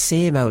talking the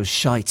same old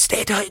shite,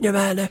 stay tight in your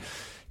man.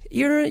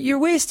 You're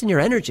wasting your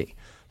energy.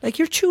 Like,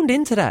 you're tuned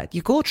into that.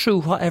 You go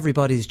through what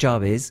everybody's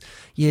job is.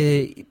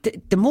 The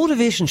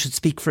motivation should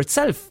speak for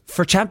itself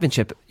for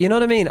championship. You know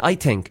what I mean? I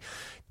think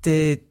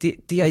the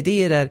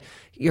idea that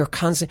you're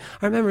constant.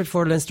 I remember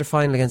before the Leinster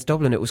final against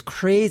Dublin, it was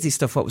crazy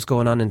stuff what was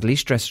going on in the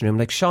Laois dressing room.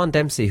 Like Sean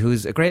Dempsey,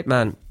 who's a great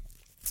man,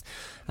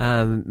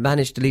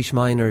 managed the Laois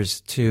minors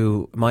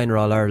to minor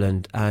All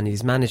Ireland, and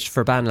he's managed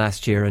Furban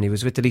last year, and he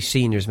was with the Laois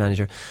seniors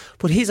manager.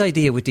 But his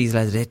idea with these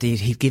lads,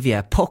 he'd give you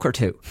a puck or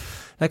two.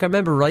 Like, I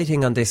remember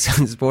writing on this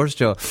on Sports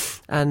Show,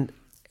 and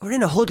we're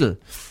in a huddle,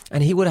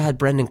 and he would have had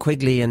Brendan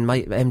Quigley and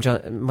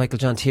Michael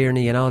John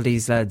Tierney and all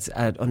these lads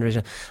at underage,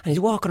 and he's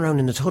walking around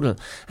in the huddle,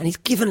 and he's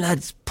giving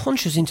lads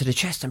punches into the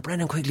chest, and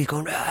Brendan Quigley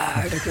going,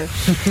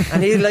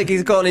 and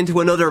he's gone into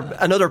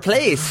another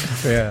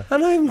place. Yeah.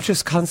 And I'm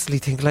just constantly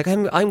thinking, like,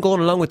 I'm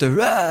going along with the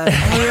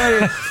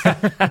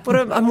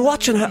but I'm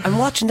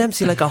watching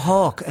Dempsey like a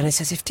hawk, and I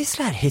says, if this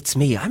lad hits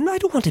me, I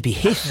don't want to be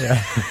hit.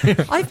 Yeah.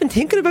 I've been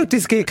thinking about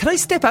this game. Can I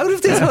step out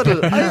of this huddle?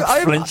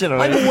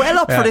 I'm well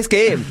up for this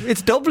game.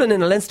 It's Dublin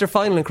in a Leinster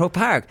final in Croke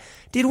Park.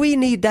 Did we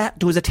need that?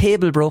 There was a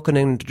table broken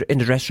in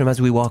the dressing room as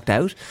we walked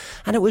out,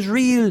 and it was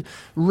real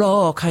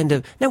raw kind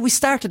of. Now, we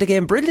started the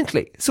game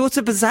brilliantly, so it's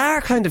a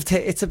bizarre kind of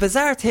it's a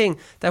bizarre thing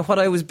that what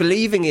I was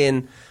believing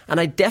in, and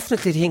I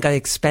definitely think I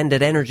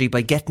expended energy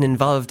by getting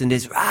involved in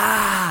this.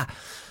 But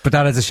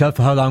that as a shelf,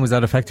 how long was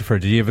that effective for?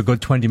 Did you have a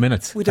good 20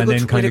 minutes? We had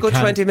a good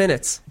 20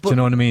 minutes. Do you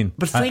know what I mean?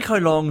 But think how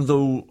long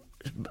though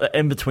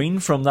in between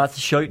from that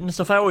shouting and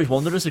stuff. I always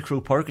wondered as a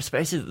Croke Park,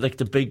 especially like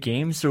the big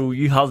games, so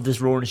you have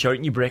this roaring and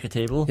shouting, you break a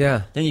table,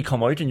 then you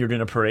come out and you're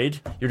doing a parade,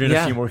 you're doing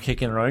a few more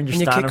kicking around,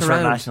 you're standing for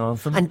a national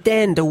anthem, and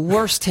then the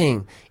worst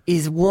thing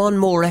is one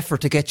more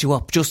effort to get you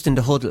up just in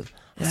the huddle.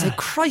 It's like,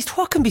 Christ,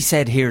 what can be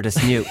said here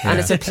that's new? And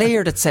it's a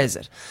player that says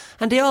it,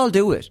 and they all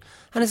do it,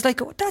 and it's like,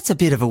 that's a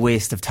bit of a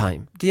waste of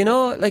time. Do you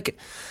know? Like,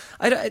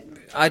 I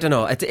don't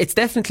know. It's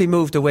definitely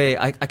moved away.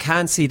 I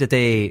can't see that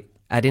they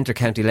at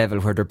intercounty level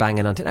where they're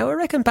banging on to. Now, I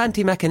reckon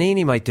Banty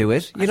McEnany might do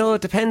it. You know,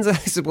 it depends, I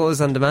suppose,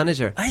 on the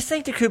manager. I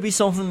think there could be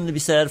something to be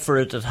said for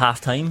it at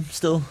half time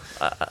still.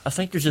 I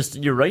think there's just,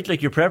 you're right,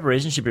 like your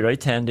preparation should be right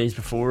 10 days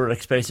before,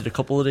 expected a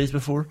couple of days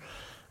before.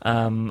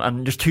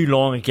 And there's too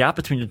long a gap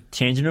between the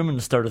changing room and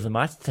the start of the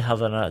match to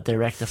have a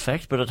direct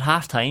effect. But at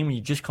half time,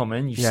 you just come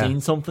in, you've seen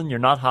something, you're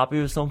not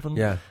happy with something.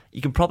 Yeah.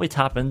 You can probably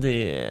tap into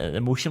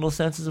emotional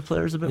senses of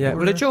players a bit more.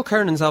 Well, Joe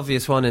Kernan's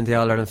obvious one in the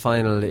All-Ireland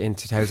final in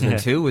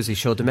 2002 was he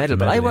showed the medal.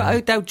 But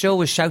I doubt Joe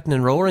was shouting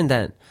and roaring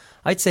then.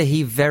 I'd say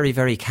he very,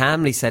 very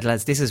calmly said,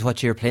 lads, this is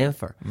what you're playing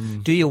for.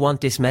 Do you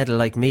want this medal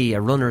like me,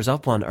 a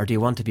runners-up one, or do you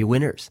want to be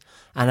winners?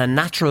 And a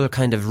natural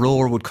kind of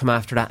roar would come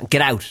after that and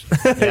get out.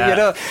 You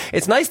know,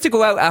 it's nice to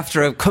go out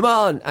after a come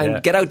on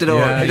and get out the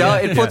door.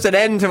 It puts an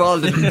end to all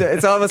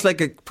it's almost like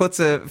it puts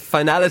a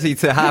finality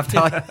to half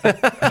time.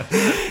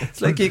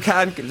 It's like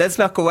let's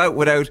not go out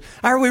without,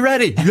 are we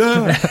ready?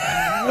 Yeah.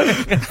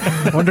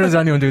 I wonder does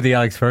anyone do the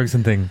Alex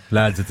Ferguson thing?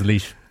 Lads, it's a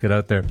leash. Get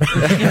out there.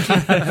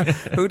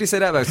 Who did you say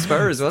that about?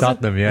 Spurs, was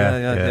Tottenham, it?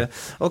 Yeah.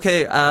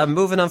 Okay,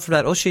 moving on from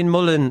that. Oisin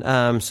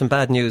Mullen, some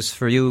bad news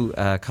for you,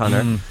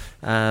 Conor.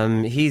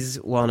 He's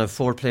one of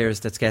 4 players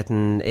that's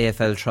getting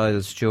AFL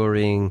trials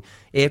during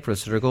April,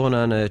 so they're going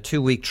on a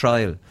 2-week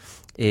trial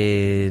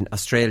in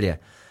Australia.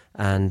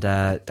 And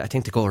I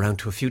think they go around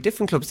to a few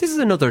different clubs. This is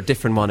another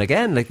different one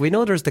again. Like, we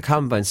know there's the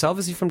Combine, so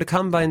obviously from the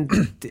Combine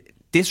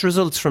this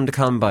results from the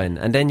Combine,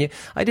 and then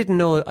I didn't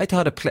know, I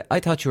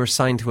thought you were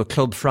signed to a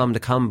club from the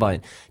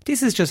Combine.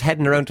 This is just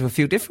heading around to a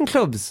few different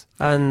clubs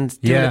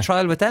and doing a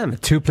trial with them.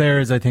 2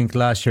 players I think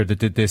last year that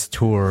did this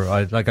tour.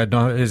 I don't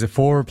know, is it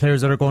 4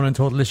 players that are going in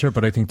total this year,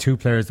 but I think 2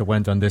 players that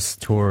went on this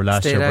tour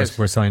last year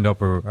were signed up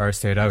or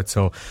stayed out.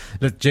 So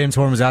James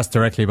Horn was asked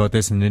directly about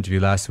this in an interview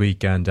last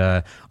week, and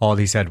all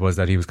he said was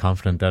that he was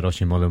confident that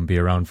Oisin Mullen would be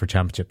around for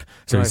championship.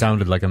 So he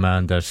sounded like a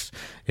man that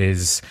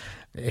is,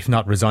 if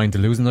not resigned to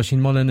losing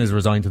Oisin Mullen, is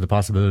resigned to the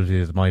possibility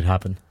that it might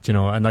happen. Do you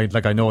know, and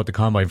I know at the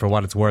Combine, for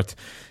what it's worth,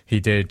 he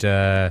did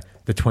the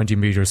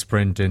 20-metre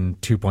sprint in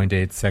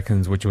 2.8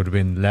 seconds, which would have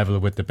been level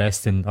with the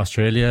best in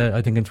Australia,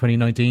 I think, in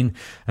 2019,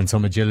 and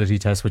some agility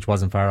test which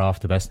wasn't far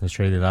off the best in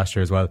Australia last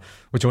year as well,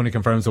 which only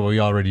confirms what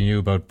we already knew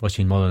about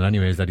Oisin Mullen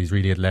anyways, that he's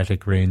really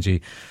athletic,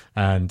 rangy,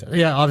 and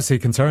obviously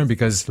concerned,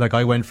 because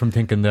I went from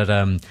thinking that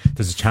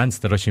there's a chance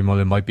that Oisin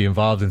Mullen might be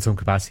involved in some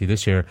capacity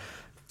this year,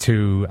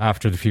 to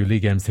after the few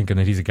league games thinking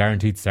that he's a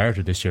guaranteed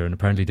starter this year, and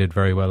apparently did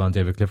very well on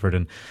David Clifford.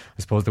 And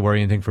I suppose the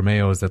worrying thing for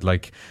Mayo is that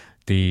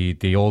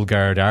the old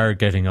guard are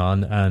getting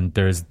on, and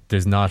there's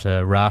not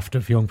a raft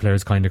of young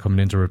players kind of coming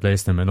in to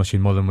replace them, and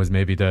Oisin Mullen was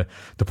maybe the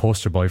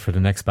poster boy for the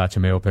next batch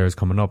of Mayo players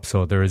coming up,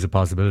 so there is a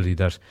possibility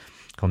that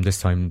come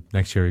this time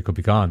next year he could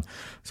be gone.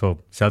 So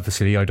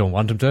selfishly I don't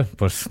want him to,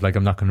 but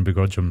I'm not going to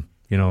begrudge him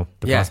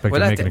the prospect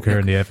of making a career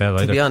in the AFL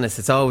either. To be honest,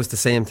 it's always the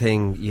same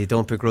thing. You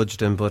don't begrudge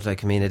them, but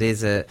it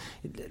is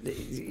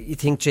you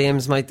think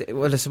James might.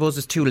 Well, I suppose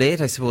it's too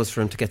late. I suppose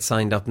for him to get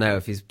signed up now.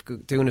 If he's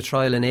doing a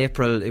trial in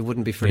April, it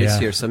wouldn't be for this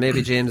year. So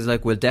maybe James is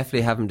like, we'll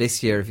definitely have him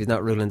this year if he's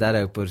not ruling that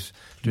out. But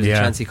there's a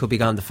chance he could be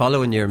gone the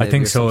following year. Maybe, I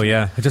think so.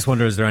 Yeah. I just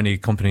wonder, is there any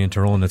company in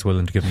Tyrone that's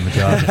willing to give him a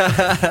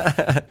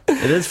job?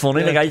 It is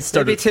funny. Like, I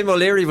started. Maybe Tim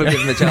O'Leary will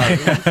give him a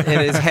job in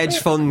his hedge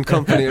fund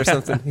company or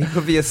something. He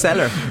could be a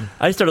seller.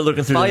 I started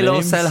looking through buy the low,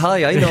 names. sell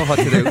high. I know what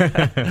to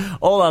do.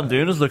 All I'm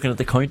doing is looking at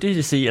the counties,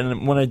 you see,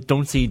 and when I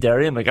don't see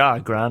Derry, I'm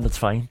like, grand, it's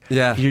fine.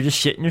 Yeah. You're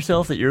just shitting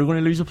yourself that you're going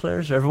to lose a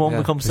player, so everyone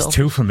becomes There's selfish.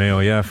 2 from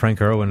Mayo,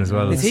 Frank Irwin as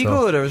well. Is he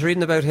good? I was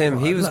reading about him.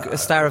 He was a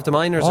star of the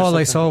minors. All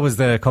I saw was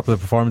the couple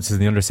of performances in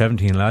the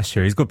under-17 last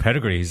year. He's good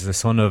pedigree. He's the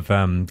son of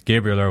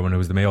Gabriel Irwin, who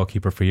was the Mayo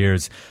keeper for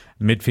years.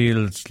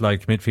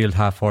 Midfield,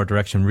 half-forward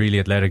direction, really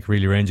athletic,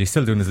 really rangy.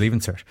 Still doing his leaving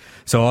cert.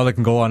 So all I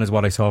can go on is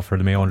what I saw for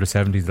the Mayo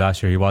under-17s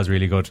last year. He was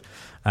really good.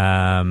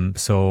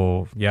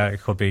 It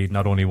could be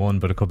not only one,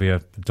 but it could be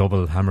a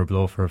double hammer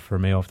blow for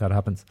Mayo if that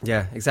happens.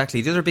 Yeah,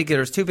 exactly.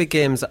 There's 2 big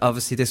games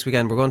obviously this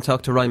weekend. We're going to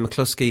talk to Ryan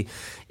McCluskey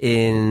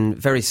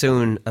very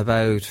soon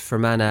about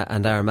Fermanagh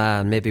and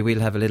Armagh, and maybe we'll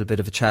have a little bit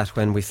of a chat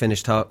when I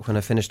finish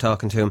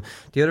talking to him.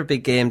 The other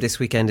big game this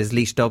weekend is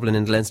Laois Dublin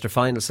in the Leinster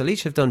final. So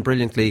Laois have done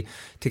brilliantly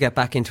to get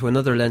back into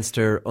another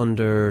Leinster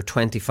under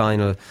 20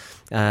 final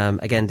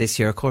again this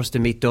year. Of course, to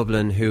meet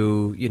Dublin,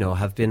 who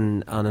have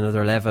been on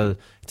another level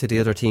to the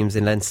other teams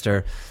in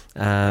Leinster,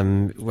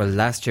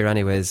 last year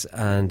anyways,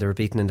 and they were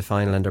beaten in the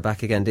final, and they're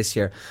back again this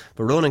year.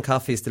 But Ronan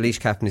Coffey is the Laois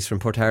captain. He's from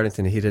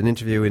Portarlington. He did an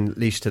interview in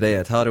Laois today.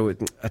 I thought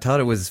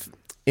it was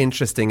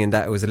interesting in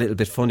that it was a little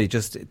bit funny,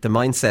 just the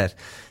mindset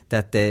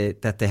that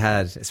they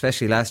had,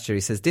 especially last year.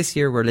 He says, this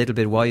year we're a little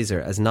bit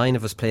wiser, as 9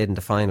 of us played in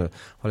the final,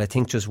 while I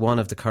think just 1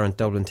 of the current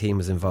Dublin team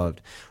was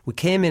involved. We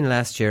came in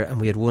last year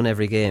and we had won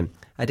every game.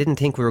 I didn't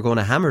think we were going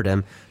to hammer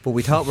them, but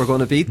we thought we were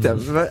going to beat them.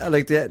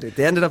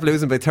 They ended up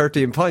losing by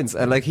 13 points,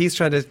 and he's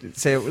trying to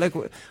say,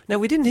 now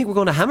we didn't think we were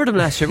going to hammer them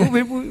last year, but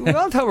we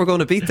all thought we were going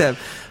to beat them.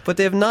 But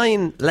they have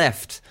 9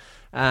 left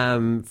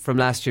from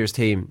last year's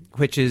team,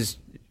 which is,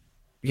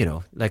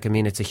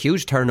 it's a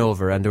huge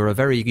turnover, and they were a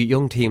very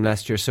young team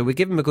last year, so we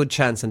give them a good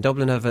chance. And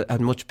Dublin have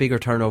had much bigger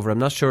turnover. I'm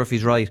not sure if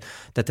he's right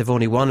that they've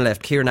only 1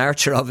 left. Kieran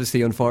Archer,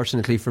 obviously,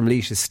 unfortunately, from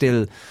Laois, is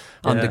still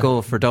on the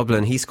go for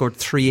Dublin. He scored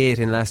 3-8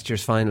 in last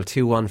year's final,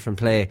 2-1 from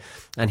play,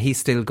 and he's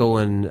still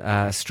going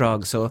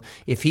strong. So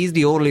if he's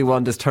the only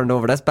one that's turned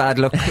over, that's bad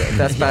luck.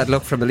 That's bad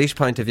luck from a Laois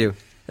point of view.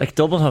 Like,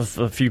 Dublin have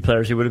a few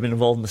players who would have been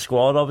involved in the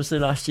squad obviously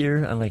last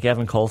year, and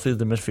Evan Caulfield,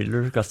 the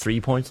midfielder, got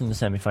 3 points in the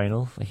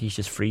semi-final. He's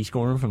just free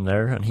scoring from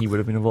there, and he would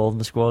have been involved in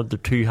the squad. The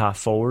 2 half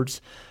forwards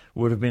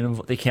would have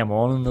been they came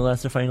on in the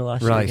Leinster final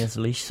last year against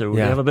Laois, so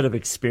they have a bit of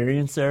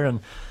experience there. And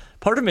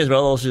part of me as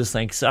well also just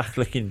thinks,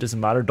 it doesn't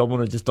matter, Dublin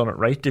have just done it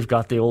right. They've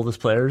got the oldest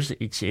players,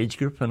 each age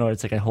group, and now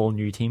it's like a whole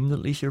new team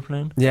that Laois are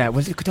playing. Yeah,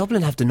 well,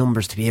 Dublin have the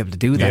numbers to be able to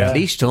do that.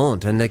 Laois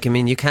don't.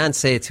 And you can't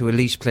say to a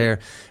Laois player,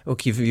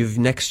 okay, you've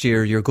next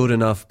year you're good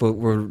enough, but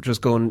we're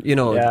just going,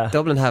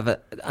 Dublin have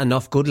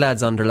enough good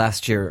lads under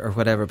last year or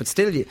whatever, but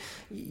still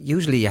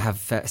usually you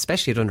have,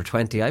 especially at under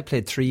 20. I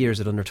played 3 years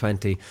at under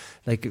 20.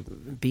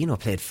 Bino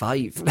played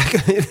 5.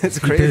 It's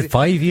crazy. He played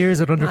 5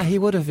 years at under 20? He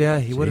would have,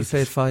 he would have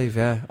played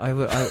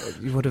 5,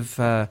 you would have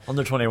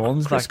under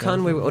 21s Chris back then.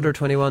 Conway under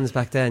 21s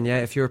back then. Yeah,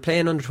 if you were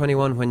playing under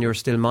 21 when you were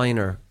still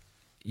minor,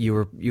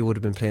 you would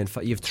have been playing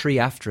 5. You have 3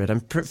 after it.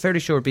 I'm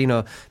fairly sure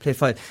Bino played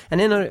 5. And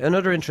then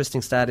another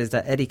interesting stat is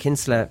that Eddie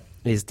Kinsella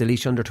is the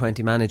Laois under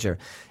 20 manager.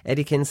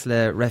 Eddie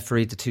Kinsella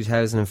refereed the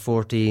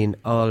 2014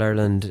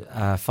 All-Ireland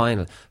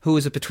final. Who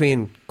was it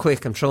between?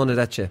 Quick, I'm throwing it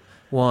at you.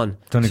 1,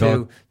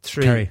 2,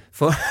 3,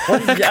 4.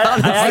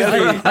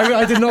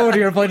 I didn't know what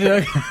you were pointing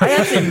out. I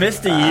actually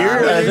missed a year.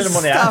 I didn't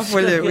want to ask.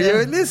 Will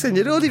you? Listen,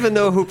 you don't even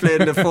know who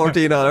played in the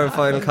 14 All-Ireland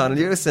final, Conor.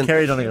 You listen.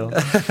 Kerry Donegal.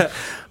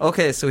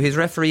 Okay, so he's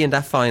refereeing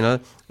that final.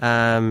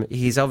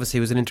 He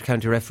was an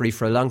inter-county referee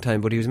for a long time,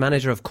 but he was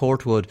manager of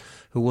Courtwood,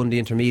 who won the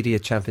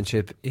intermediate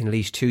championship in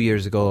Laois 2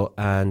 years ago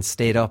and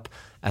stayed up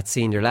at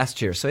senior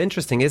last year. So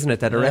interesting, isn't it,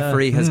 that a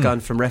referee has gone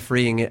from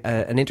refereeing,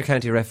 an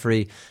inter-county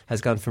referee has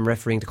gone from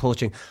refereeing to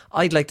coaching.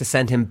 I'd like to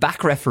send him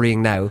back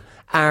refereeing now,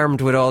 armed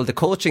with all the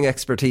coaching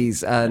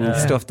expertise and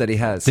stuff that he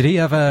has. Did he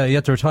have he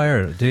had to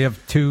retire? Did he have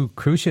 2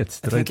 cruise ships?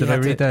 Did I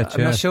read that?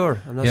 I'm not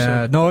sure.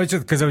 No, it's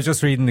just because I was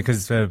just reading,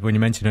 because when you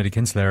mentioned Eddie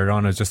Kinsella earlier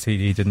on,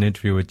 he did an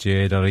interview with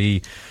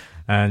GA.ie.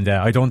 And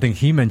I don't think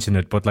he mentioned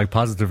it, but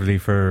positively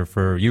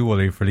for you,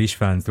 Wooly, for Laois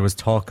fans, there was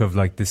talk of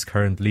this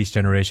current Laois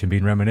generation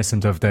being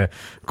reminiscent of the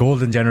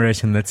golden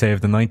generation, let's say, of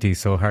the 90s.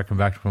 So harken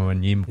back from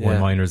when you won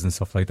minors and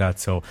stuff like that.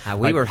 So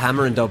we were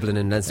hammering Dublin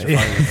in Leinster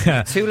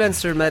finals. 2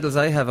 Leinster medals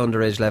I have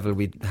underage level.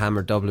 We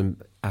hammered Dublin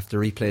after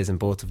replays in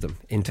both of them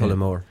in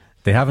Tullamore.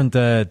 They haven't.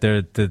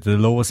 The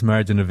lowest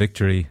margin of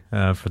victory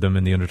for them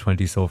in the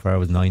under-20 so far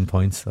was 9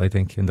 points, I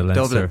think, in the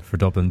Leinster for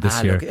Dublin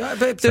this year.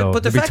 But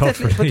the fact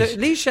that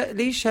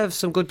Laois have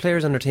some good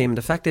players on their team.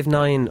 The fact they've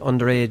 9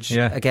 underage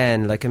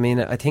again, like, I mean,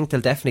 I think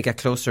they'll definitely get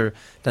closer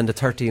than the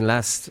 13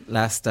 last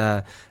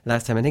time. I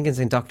think it's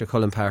in Dr.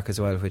 Cullen Park as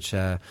well, which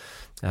well,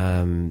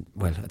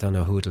 I don't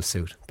know who it'll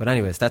suit, but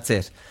anyways, that's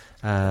it.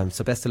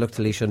 So best of luck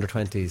to Laois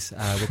under-20s.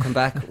 We'll come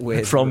back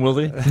with from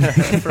Willie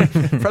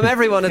from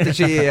everyone at the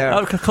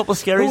GAR. A couple of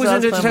scary. Who was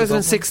in the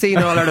 2016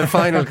 All-Ireland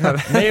final?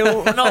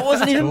 Mayo. No, it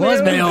wasn't even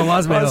Mayo. It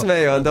was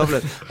Mayo in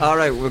Dublin. All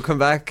right, we'll come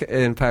back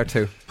in part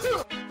 2.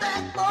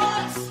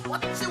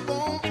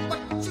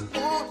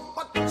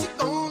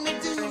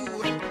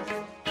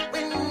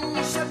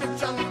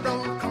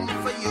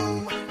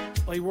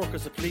 I work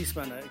as a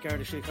policeman at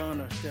Garda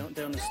Síochána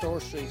down in Store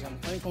Street, and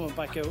I'm coming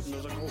back out and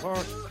there's a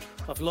cohort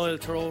of loyal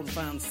Tyrone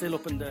fans still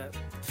up in the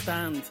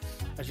stand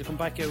as you come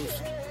back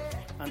out,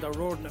 and they're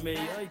roaring at me,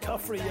 "Hey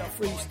Caffrey, you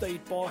Free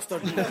State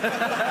bastard."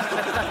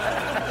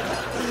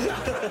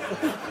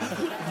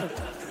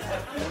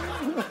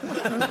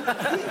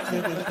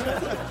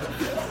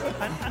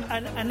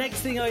 and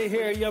next thing I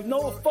hear, "You have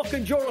no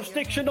fucking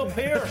jurisdiction up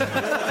here."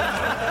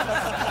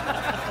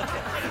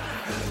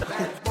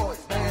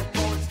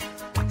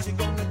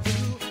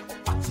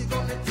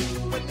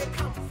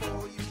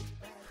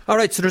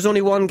 Alright, so there's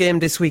only one game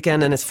this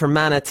weekend, and it's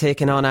Fermanagh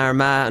taking on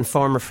Armagh, and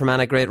former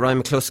Fermanagh great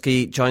Ryan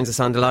McCluskey joins us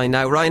on the line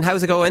now. Ryan,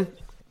 how's it going?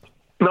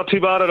 Not too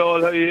bad at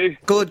all, how are you?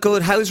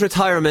 Good. How's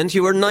retirement?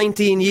 You were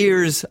 19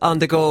 years on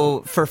the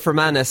go for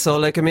Fermanagh, so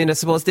like, I mean, I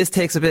suppose this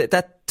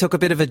took a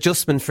bit of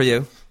adjustment for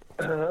you.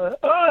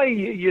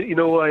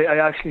 I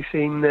actually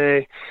seen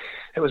it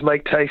was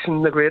Mike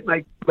Tyson, the great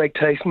Mike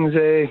Tyson's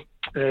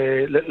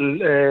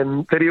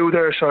little video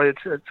there. Sorry,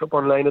 it's up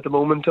online at the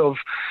moment of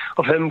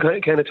him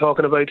kind of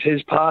talking about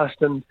his past,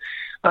 and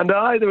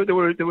there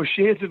were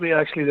shades of me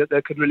actually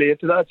that could relate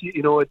to that.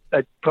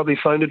 I probably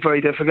found it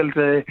very difficult.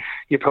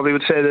 You probably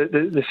would say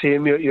the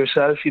same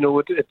yourself.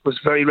 It was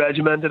very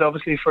regimented,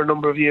 obviously, for a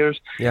number of years.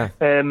 Yeah.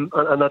 And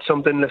that's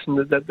something,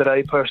 that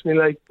I personally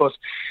like. But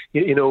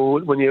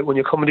when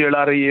you come into your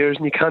latter years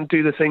and you can't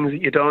do the things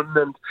that you've done,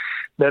 and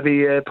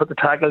maybe put the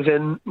tackles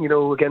in,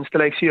 against the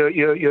likes of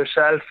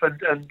yourself,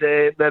 and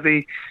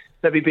maybe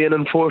be an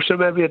enforcer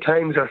maybe at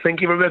times, or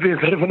think you were maybe a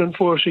bit of an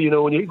enforcer,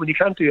 when you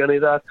can't do any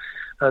of that,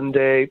 and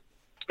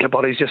your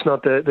body's just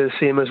not the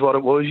same as what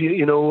it was.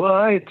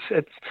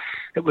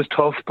 It was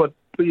tough, but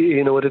I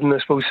didn't, I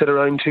suppose, sit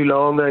around too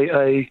long.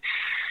 I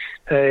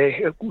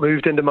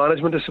moved into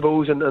management, I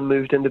suppose, and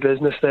moved into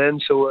business then.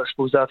 So I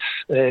suppose that's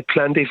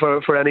plenty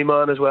for any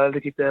man as well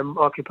to keep them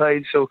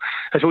occupied. So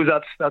I suppose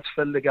that's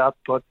filled the gap.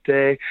 But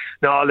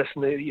no,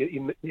 listen,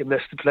 you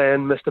missed the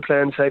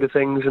playing side of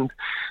things, and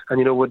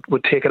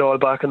would take it all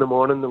back in the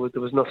morning. There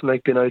was nothing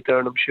like being out there,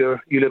 and I'm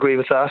sure you'll agree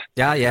with that.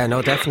 Yeah,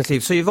 no,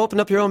 definitely. So you've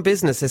opened up your own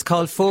business. It's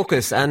called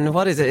Focus, and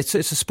what is it?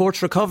 It's a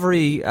sports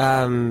recovery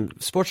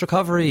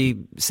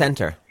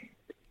centre.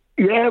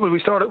 Yeah, well, we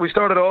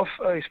started off,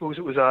 I suppose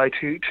it was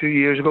 2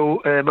 years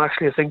ago.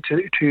 Actually, I think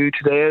to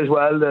today as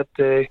well, that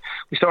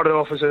we started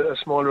off as a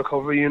small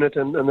recovery unit,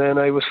 and then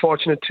I was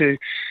fortunate to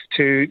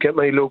get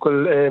my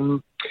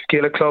local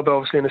Gaelic club,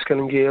 obviously in the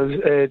Skilling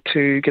Gales,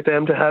 to get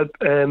them to help.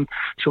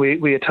 So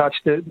we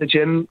attached the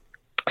gym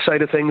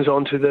side of things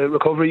onto the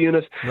recovery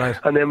unit, right.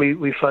 And then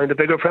we found a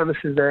bigger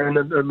premises there,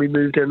 and we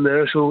moved in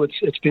there. So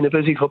it's been a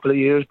busy couple of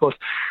years, but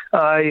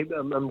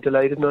I'm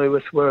delighted now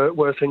with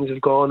where things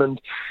have gone,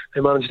 and I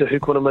managed to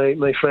hook one of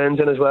my friends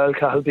in as well,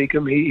 Cathal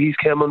Beacom. He's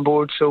came on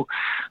board, so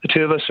the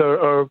two of us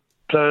are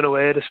ploughing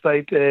away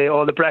despite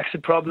all the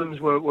Brexit problems.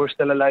 We're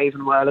still alive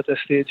and well at this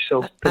stage,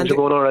 so things are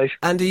going all right.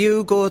 And do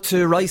you go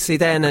to Ricey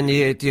then, and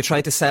do you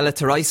try to sell it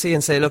to Ricey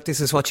and say, look, this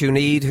is what you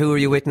need, who are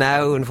you with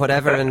now, and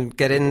whatever, and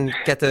get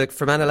the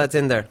Fermanagh lads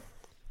in there?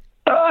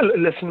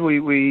 Listen,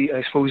 we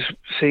I suppose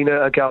seen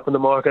a gap in the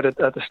market at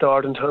the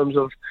start in terms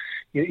of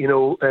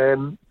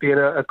being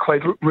a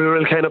quite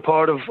rural kind of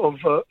part of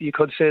you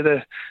could say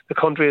the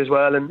country as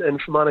well,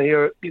 and Fermanagh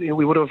here,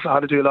 we would have had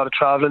to do a lot of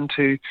travelling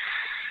to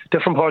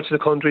different parts of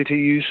the country to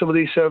use some of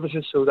these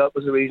services, so that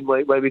was the reason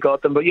why we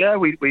got them. But yeah,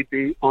 we'd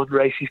be on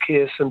Ricey's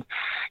case, and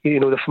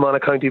the Fermanagh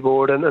County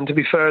Board, and to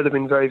be fair, they've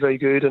been very, very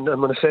good. And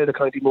when I say the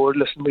County Board,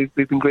 listen,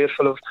 we've been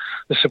grateful of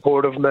the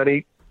support of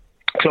many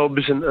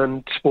clubs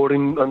and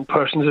sporting and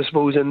persons, I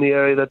suppose, in the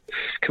area that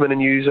come in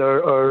and use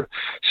our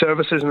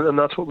services, and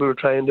that's what we were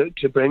trying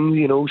to bring.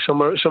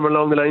 Somewhere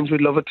along the lines, we'd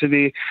love it to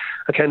be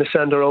a kind of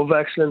centre of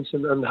excellence,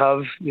 and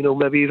have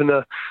maybe even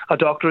a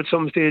doctor at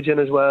some stage in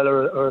as well,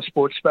 or a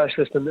sports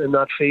specialist in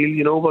that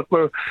field. But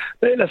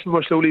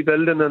we're slowly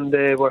building, and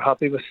we're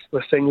happy with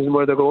things and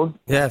where they're going.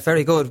 Yeah,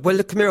 very good.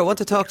 Well, come here, I want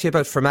to talk to you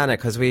about Fermanagh,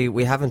 because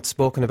we haven't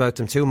spoken about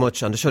them too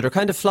much on the show. They're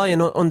kind of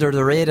flying under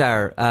the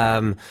radar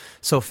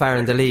so far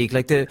in the league.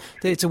 Like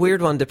it's a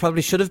weird one. They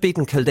probably should have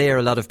beaten Kildare,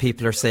 a lot of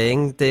people are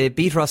saying. They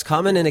beat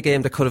Roscommon in a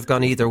game that could have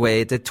gone either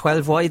way. They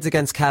 12 wides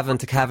against Cavan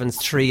to Cavan's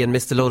 3 and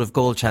missed a load of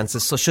goal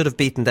chances, so should have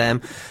beaten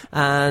them.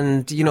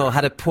 And,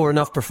 had a poor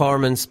enough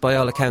performance by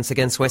all accounts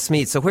against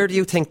Westmeath. So where do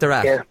you think they're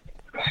at? Yeah.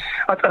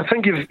 I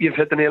think you've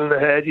hit the nail on the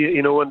head.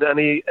 And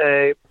any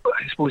I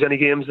suppose any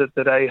games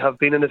that I have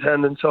been in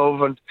attendance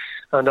of, and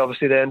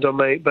obviously then done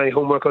my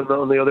homework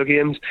on the other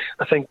games.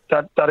 I think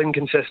that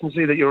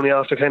inconsistency that you're only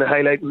after kind of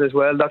highlighting as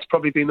well, that's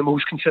probably been the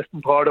most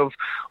consistent part of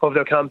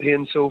their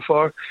campaign so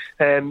far.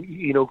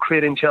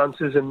 Creating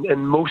chances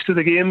in most of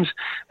the games,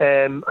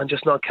 and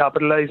just not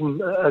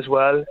capitalising as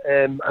well,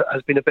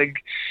 has been a big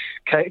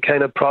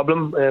kind of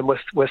problem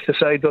with the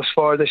side thus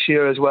far this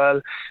year as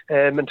well.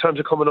 In terms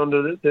of coming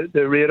under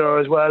the radar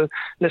as well,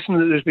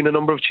 listen, there's been a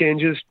number of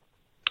changes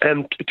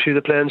to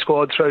the playing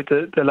squad throughout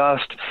the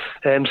last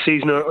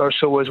season or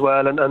so as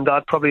well, and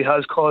that probably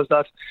has caused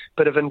that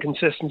bit of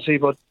inconsistency.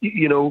 But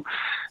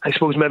I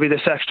suppose maybe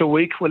this extra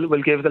week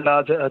will give the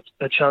lads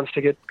a chance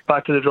to get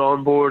back to the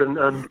drawing board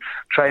and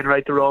try and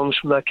right the wrongs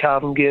from that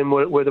Cavan game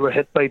where they were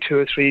hit by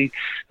two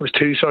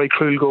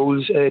cruel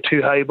goals,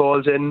 2 high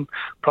balls in.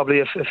 Probably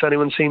if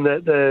anyone's seen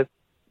the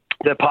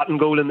Patton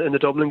goal in the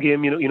Dublin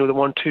game, they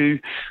weren't too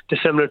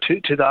dissimilar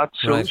to that.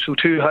 So Right. So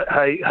 2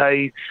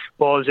 high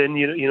balls in,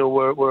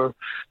 were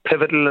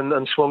pivotal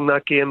and swung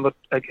that game. But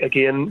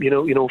again,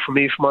 for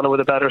me, Fermanagh were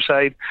the better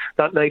side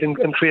that night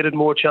and created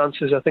more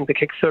chances. I think they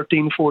kicked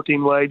 13,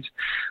 14 wides,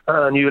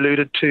 and you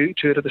alluded to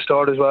it at the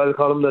start as well,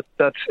 Colin,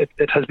 that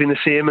it has been the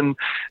same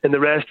in the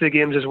rest of the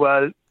games as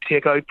well.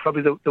 Take out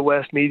probably the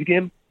Westmeath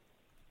game.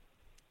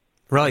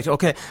 Right,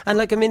 okay. And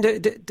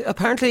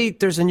apparently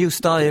there's a new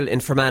style in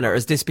Fermanagh.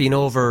 Is this being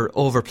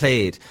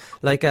overplayed?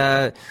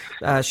 Shane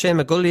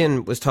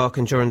McGullion was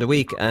talking during the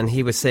week, and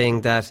he was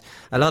saying that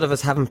a lot of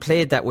us haven't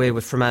played that way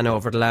with Fermanagh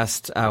over the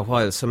last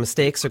while, so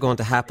mistakes are going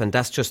to happen.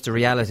 That's just the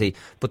reality.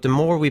 But the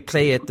more we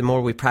play it, the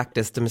more we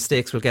practice, the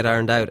mistakes will get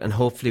ironed out, and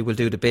hopefully we'll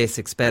do the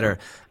basics better.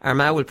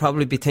 Armagh will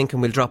probably be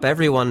thinking we'll drop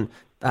everyone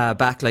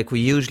back like we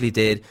usually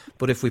did,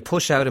 but if we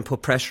push out and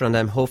put pressure on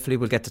them, hopefully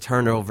we'll get the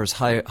turnovers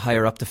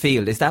higher up the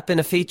field. Has that been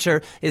a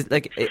feature?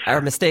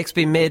 Are mistakes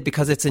being made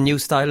because it's a new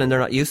style and they're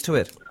not used to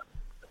it?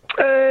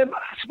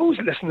 I suppose,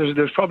 listen,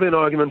 there's probably an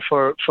argument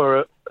for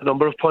a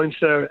number of points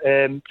there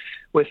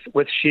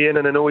with Shane,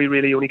 and I know he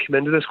really only came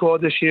into the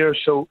squad this year,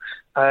 so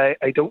I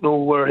don't know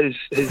where his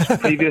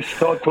previous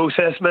thought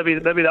process, maybe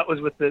that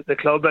was with the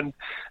club. And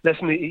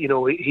listen,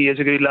 he is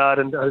a good lad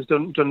and has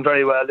done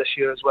very well this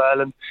year as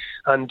well,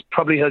 and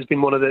probably has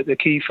been one of the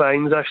key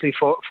finds actually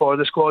for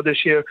the squad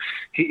this year.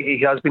 He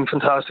has been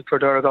fantastic for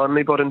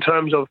Donegal, but in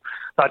terms of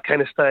that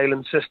kind of style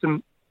and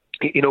system,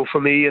 for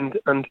me,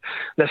 and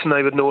listen,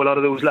 I would know a lot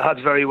of those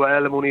lads very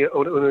well. I'm only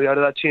out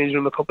of that changing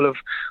room a couple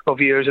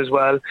of years as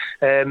well.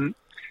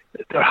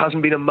 There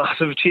hasn't been a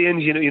massive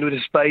change,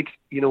 despite,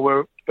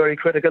 we're very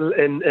critical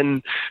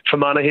in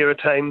Fermanagh here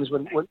at times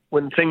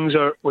when things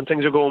are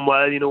going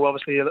well.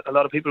 Obviously a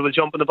lot of people will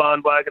jump on the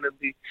bandwagon and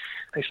be,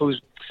 I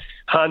suppose,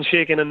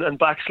 handshaking and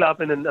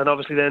backslapping, and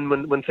obviously then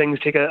when things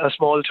take a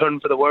small turn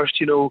for the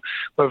worst,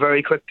 we're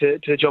very quick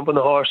to jump on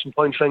the horse and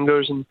point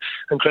fingers and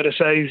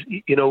criticise.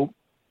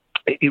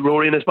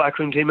 Rory and his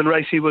backroom team, and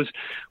Ricey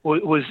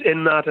was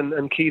in that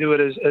and key to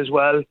it as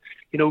well.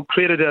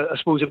 Created I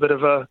suppose a bit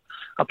of a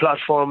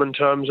platform in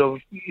terms of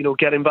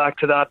getting back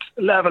to that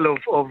level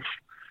of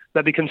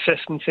maybe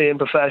consistency and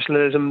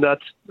professionalism that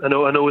I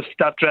know it's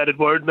that dreaded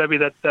word maybe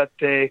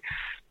that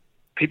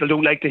people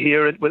don't like to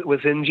hear it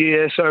within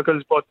GA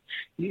circles, but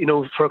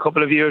for a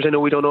couple of years I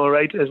know we done all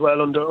right as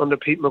well under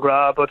Pete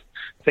McGrath, but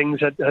things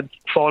had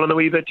fallen a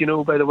wee bit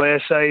by the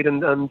wayside,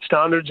 and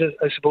standards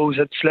I suppose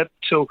had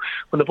slipped. So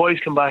when the boys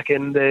come back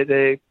in,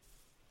 they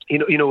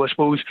I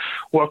suppose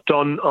worked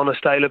on a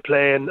style of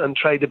play and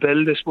tried to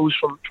build, I suppose,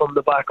 from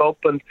the back up.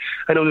 And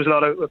I know there's a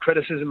lot of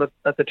criticism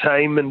at the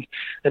time and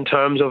in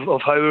terms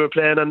of how we were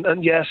playing,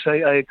 and yes,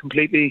 I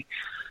completely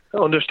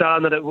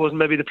understand that it wasn't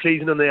maybe the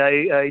pleasing on the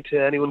eye to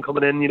anyone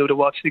coming in, to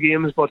watch the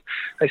games. But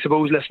I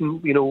suppose,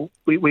 listen,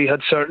 we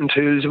had certain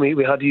tools and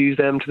we had to use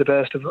them to the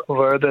best of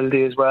our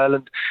ability as well.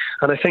 And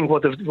I think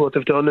what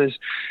they've done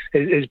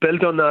is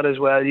built on that as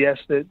well. Yes,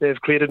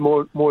 they've created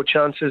more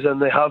chances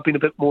and they have been a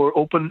bit more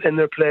open in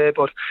their play,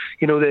 but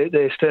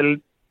they still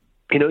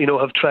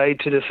have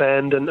tried to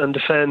defend and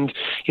defend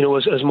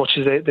as much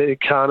as they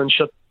can and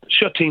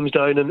shut teams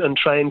down and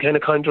try and kind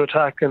of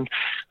counter-attack, and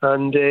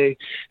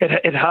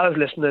it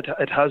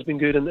has been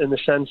good in the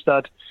sense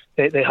that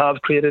they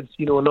have created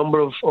a number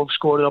of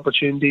scoring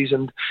opportunities,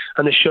 and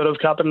they should have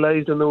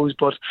capitalised on those,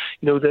 but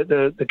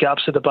the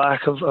gaps at the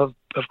back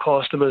have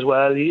cost them as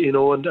well,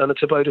 and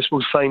it's about, I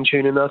suppose,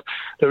 fine-tuning that.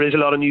 There is a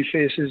lot of new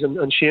faces,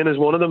 and Shane is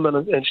one of them,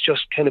 and it's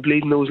just kind of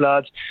bleeding those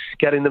lads,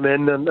 getting them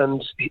in,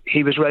 and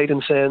he was right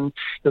in saying,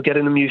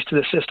 getting them used to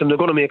the system. They're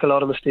going to make a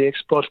lot of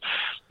mistakes, but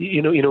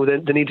they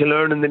need to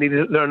learn, and they need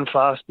to learn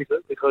fast,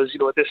 because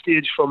at this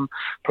stage, from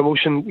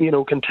promotion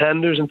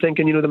contenders and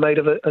thinking they might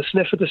have a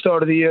sniff at the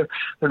start of the year,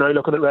 they're now are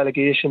looking at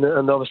relegation,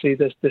 and obviously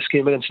this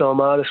game against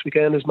Armagh this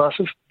weekend is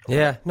massive.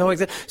 Yeah, no,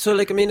 exactly. So,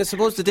 I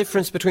suppose the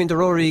difference between the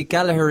Rory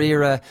Gallagher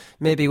era,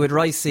 maybe with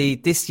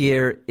Ricey this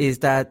year, is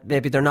that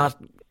maybe they're not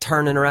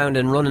turning around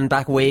and running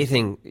back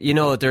waiting.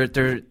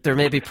 They're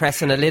maybe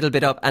pressing a little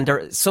bit up, and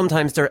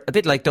sometimes they're a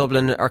bit like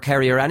Dublin or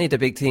Kerry or any of the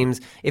big teams.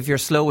 If you're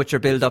slow with your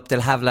build up,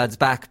 they'll have lads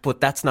back, but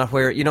that's not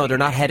where, they're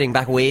not heading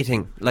back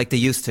waiting like they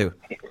used to.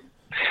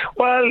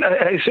 Well,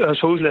 I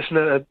suppose, listen,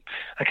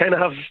 I kind of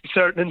have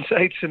certain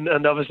insights,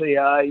 and obviously,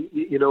 I'm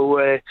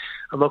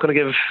not going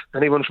to give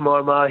anyone from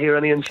Armagh here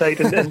any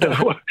insight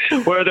into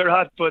where they're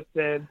at. But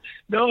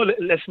no,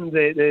 listen,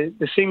 they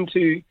seem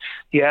to,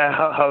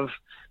 have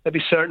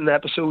maybe certain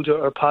episodes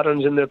or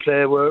patterns in their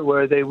play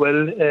where they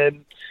will,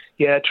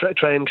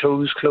 try and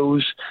close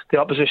the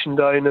opposition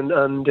down,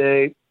 and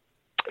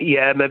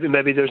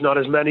maybe there's not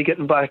as many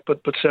getting back,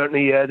 but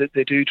certainly,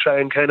 they do try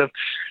and kind of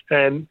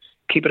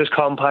keep it as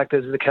compact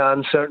as they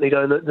can, certainly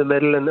down the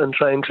middle, and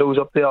try and close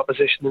up the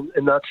opposition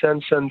in that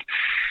sense. And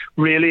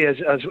really,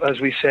 as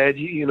we said,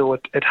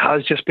 it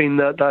has just been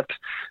that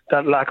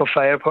lack of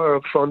firepower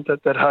up front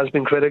that has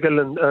been critical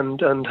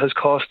and has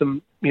cost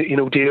them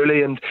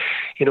dearly. And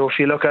if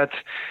you look at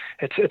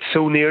it's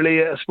so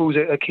nearly, I suppose,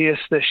 a case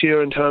this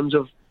year in terms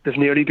of they've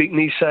nearly beaten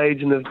these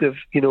sides, and they've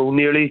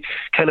nearly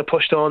kind of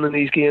pushed on in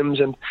these games.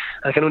 And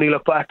I can only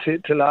look back to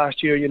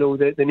last year.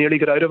 They nearly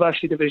got out of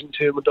actually Division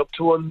 2 and went up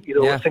to 1.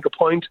 I think a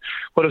point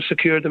would have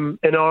secured them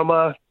in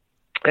Armagh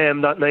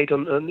that night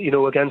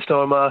against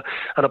Armagh,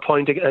 and a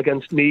point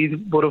against Meath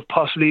would have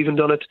possibly even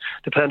done it,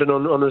 depending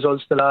on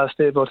results the last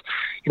day. But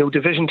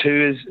Division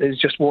 2 is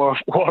just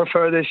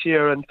warfare this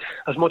year, and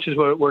as much as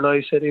we're now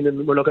sitting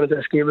and we're looking at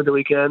this game of the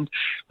weekend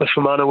with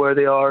Fermanagh where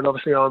they are and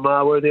obviously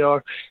Armagh where they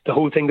are, the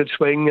whole thing could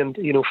swing. And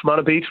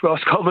Fermanagh beat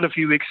Roscommon a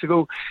few weeks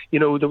ago.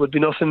 There would be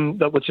nothing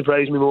that would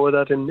surprise me more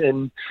that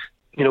in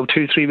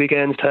 2-3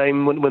 weekends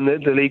time when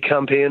the league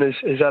campaign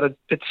is at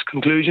its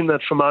conclusion,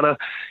 that Fermanagh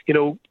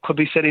could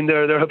be sitting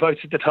thereabouts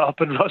at the top,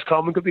 and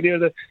Roscommon could be near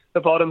the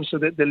bottom. So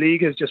the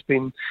league has just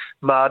been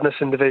madness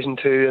in Division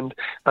 2,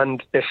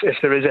 and if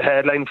there is a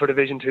headline for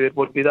Division 2, it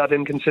would be that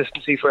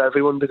inconsistency for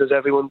everyone, because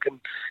everyone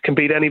can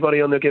beat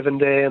anybody on their given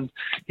day. And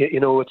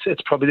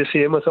it's probably the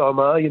same with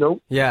Armagh.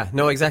 Yeah,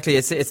 no, exactly.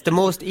 It's the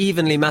most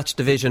evenly matched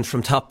division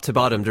from top to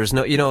bottom. There's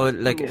no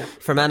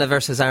Fermanagh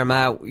versus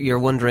Armagh, you're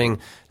wondering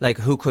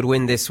who could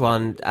win this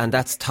one, and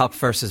that's top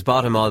versus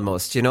bottom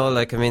almost, so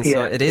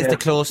it is the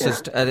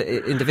closest.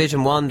 In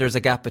Division 1 there's a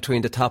gap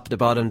between the top and the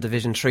bottom.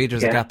 Division 3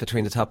 there's a gap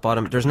between the top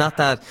bottom. There's not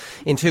that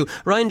in 2.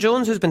 Ryan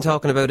Jones, who's been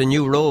talking about a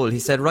new role, he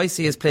said,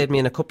 Ricey has played me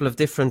in a couple of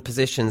different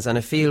positions, and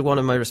I feel one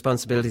of my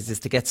responsibilities is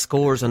to get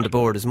scores on the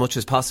board as much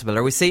as possible.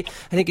 I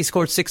think he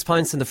scored 6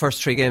 points in the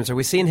first 3 games. Are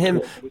we seeing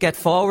him get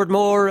forward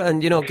more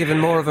and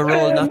given more of a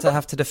role, not to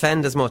have to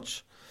defend as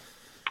much?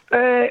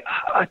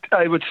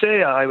 I would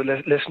say I would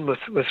listen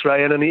with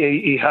Ryan, and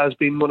he has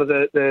been one of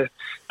the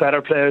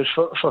better players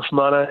for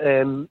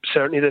Fermanagh,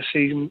 certainly this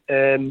season,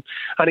 and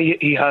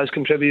he has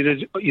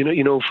contributed,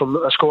 from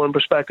a scoring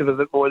perspective a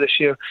bit more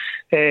this year.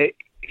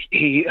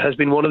 He has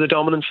been one of the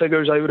dominant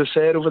figures, I would have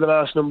said, over the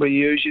last number of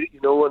years,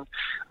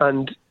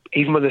 and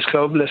even with his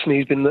club,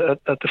 he's been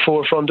at the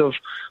forefront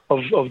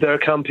of their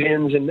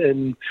campaigns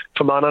in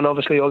Fermanagh and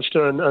obviously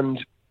Ulster,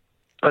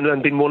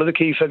 and been one of the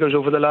key figures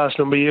over the last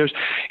number of years.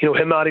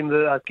 Him adding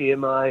to that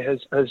game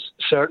has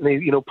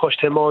certainly pushed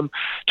him on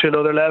to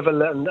another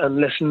level. And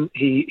listen,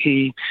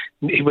 he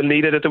will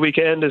need it at the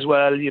weekend as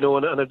well. And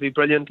it'd be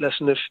brilliant.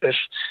 Listen, if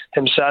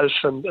himself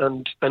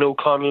and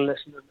O'Connell, and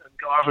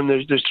Garvin,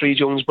 there's 3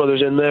 Jones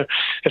brothers in there.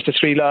 If the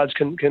 3 lads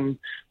can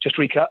just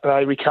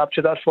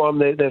recapture that form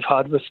they've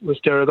had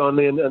with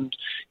Derrigonley and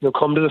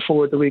come to the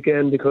fore at the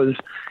weekend, because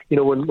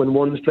when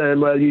one's playing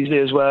well, usually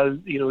as well,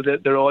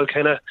 they're all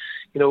kind of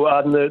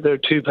adding their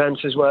 2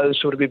 pence as well.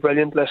 So it'd be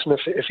brilliant, listen,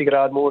 if you could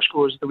add more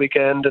scores at the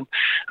weekend, and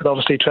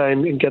obviously try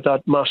and get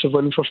that massive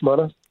win for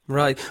Fermanagh.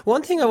 Right.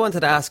 One thing I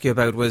wanted to ask you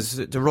about was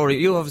the Rory.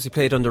 You obviously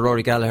played under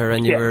Rory Gallagher,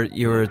 and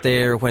you were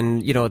there when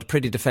the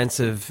pretty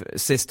defensive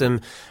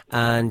system,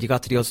 and you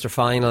got to the Ulster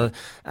final.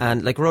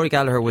 And Rory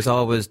Gallagher was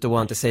always the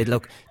one to say,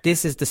 "Look,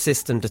 this is the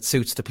system that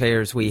suits the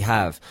players we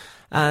have."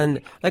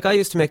 And I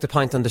used to make the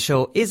point on the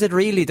show, is it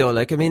really though?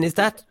 Is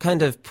that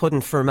kind of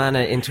putting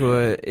Fermanagh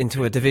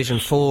into a Division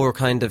 4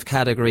 kind of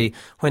category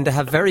when they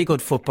have very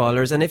good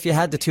footballers? And if you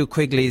had the 2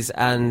 Quigleys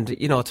and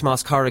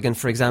Tomás Corrigan,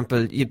 for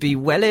example, you'd be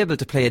well able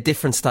to play a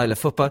different style of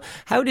football.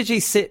 How did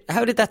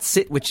that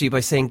sit with you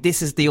by saying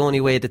this is the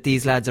only way that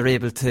these lads are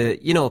able to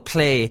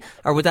play?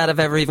 Or would that have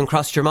ever even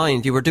crossed your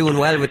mind? You were doing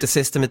well with the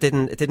system. It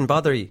didn't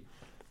bother you.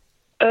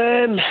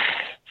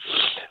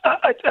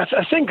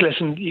 I think,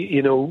 listen,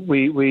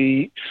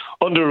 we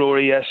under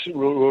Rory, yes,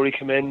 Rory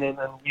came in and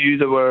knew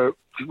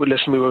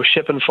we were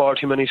shipping far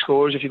too many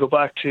scores. If you go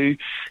back to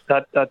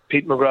that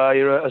Pete McGrath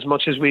era, as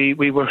much as we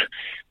were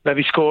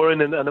maybe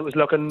scoring and it was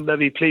looking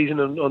maybe pleasing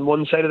on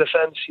one side of the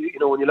fence,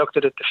 when you looked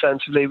at it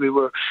defensively, we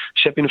were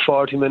shipping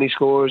far too many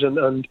scores,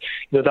 and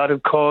that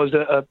had caused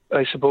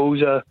I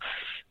suppose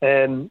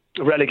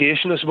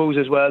relegation, I suppose,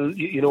 as well.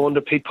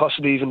 Under Pete,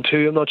 possibly even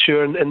 2. I'm not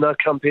sure in that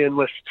campaign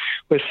with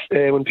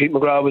when Pete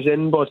McGrath was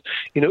in. But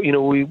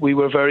we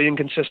were very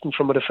inconsistent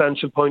from a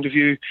defensive point of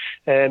view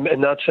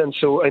in that sense.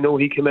 So I know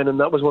he came in, and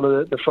that was one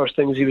of the first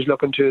things he was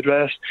looking to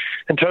address.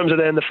 In terms of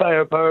then the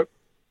firepower.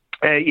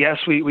 Yes,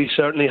 we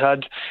certainly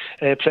had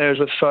players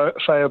with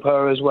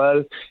firepower as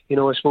well.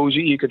 I suppose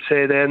you could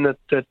say then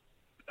that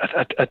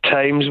at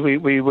times we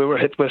were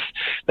hit with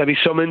maybe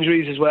some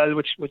injuries as well,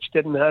 which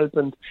didn't help.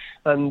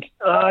 And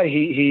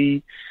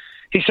he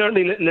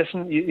certainly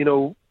listened.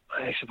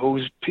 I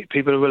suppose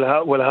people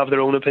will have their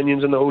own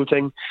opinions on the whole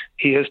thing.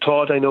 He has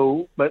taught, I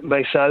know,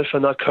 myself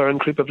and that current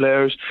group of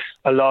players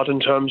a lot in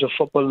terms of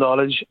football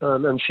knowledge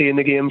and seeing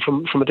the game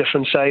from a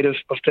different side of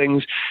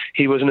things.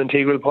 He was an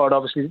integral part,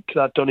 obviously, to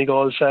that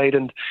Donegal side,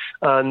 and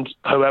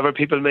however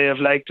people may have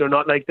liked or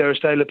not liked their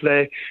style of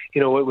play,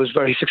 it was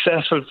very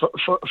successful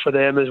for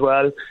them as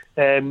well.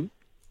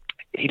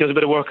 He does a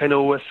bit of work, I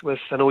know,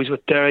 I know he's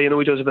with Derry.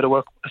 He does a bit of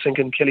work, I think,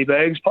 in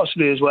Killybegs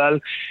possibly as well,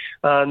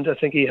 and I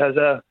think he has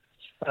a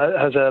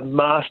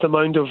vast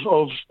amount of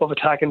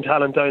attacking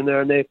talent down there,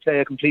 and they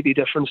play a completely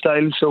different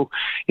style. So,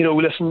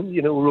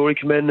 Rory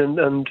came in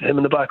and him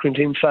and the backroom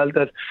team felt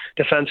that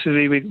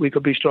defensively we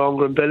could be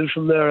stronger and build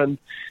from there. And,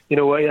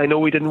 I know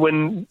we didn't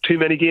win too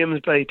many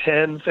games by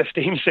 10,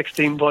 15,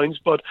 16 points,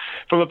 but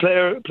from a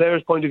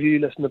player's point of view,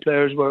 the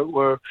players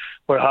were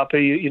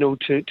happy,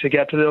 to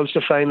get to the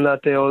Ulster final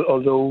that day,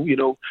 although,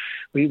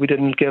 we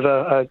didn't give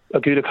a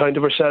good account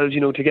of ourselves,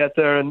 to get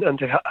there and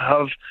to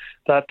have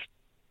that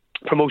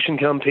promotion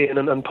campaign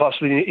and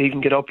possibly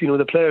even get up.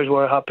 The players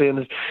were happy,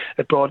 and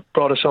it brought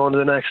us on to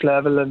the next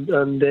level,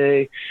 and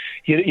it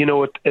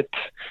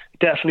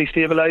definitely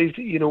stabilised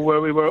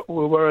where we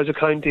were as a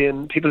county.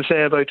 And people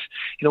say about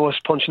us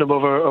punching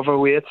above our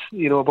weights,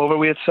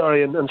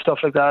 and stuff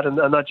like that, and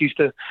that used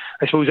to,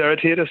 I suppose,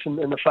 irritate us in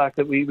the fact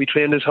that we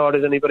trained as hard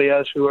as anybody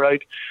else. We were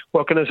out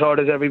working as hard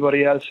as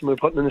everybody else, and we were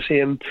putting in the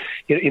same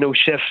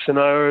shifts and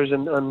hours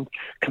and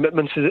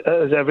commitments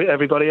as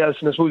everybody else.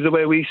 And I suppose the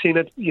way we seen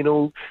it,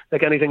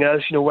 like anything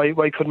else,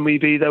 why couldn't we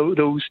be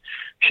those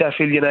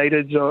Sheffield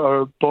Uniteds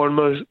or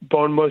Bournemouth,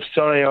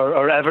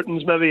 or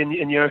Everton's maybe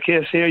in your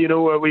case here,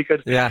 where we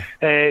could,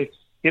 maybe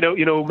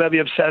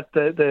upset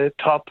the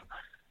top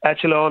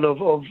echelon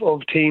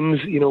of teams,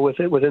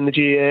 within the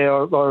GA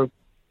or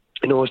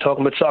I was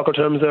talking about soccer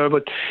terms there,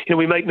 but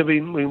we mightn't have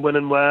been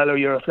winning well, or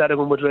your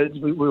Atletico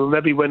Madrid, we were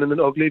maybe winning it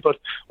ugly, but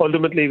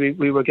ultimately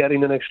we were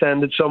getting an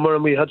extended summer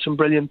and we had some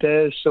brilliant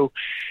days. So,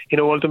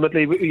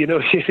 ultimately,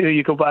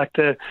 you go back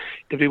to,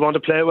 did we want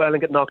to play well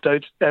and get knocked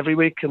out every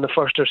week in the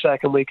first or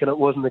second week, and it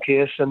wasn't the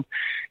case. And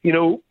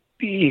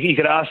you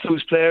could ask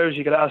those players.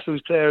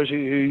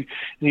 Who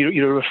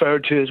you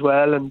referred to as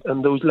well, and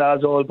those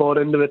lads all bought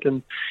into it,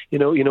 and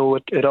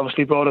it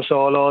obviously brought us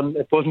all on.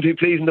 It wasn't too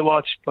pleasing to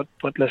watch, but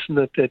listen,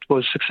 it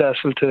was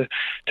successful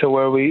to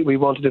where we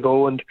wanted to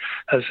go, and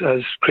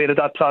has created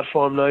that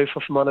platform now for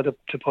Fermanagh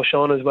to push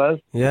on as well.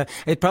 Yeah,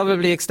 it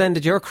probably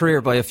extended your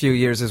career by a few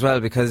years as well,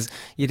 because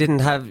you didn't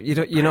have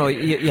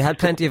you had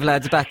plenty of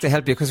lads back to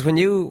help you. Because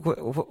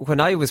when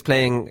I was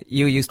playing,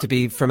 you used to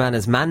be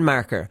Fermanagh's man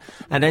marker,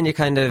 and then you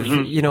kind of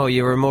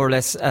you were more or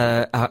less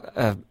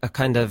a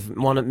kind of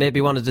one of the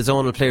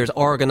zonal players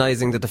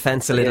organising the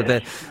defence a little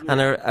bit. And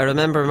I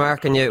remember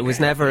marking you. It was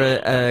never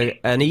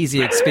an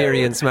easy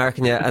experience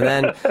marking you. And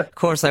then, of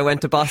course, I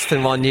went to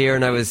Boston one year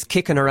and I was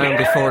kicking around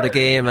before the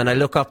game, and I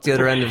look up the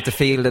other end of the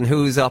field, and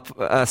who's up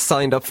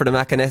signed up for the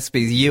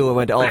McCluskey's? You. I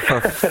went, oh,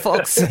 for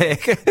fuck's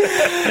sake.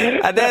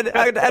 and then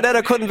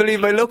I couldn't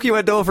believe my luck. You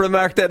went over and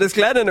marked Dennis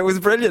Glennon. It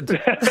was brilliant.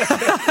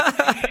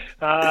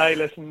 Aye,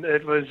 listen,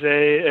 it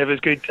was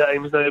good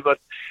times now, but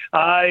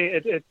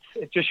it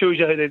just shows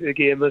you how the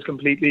game has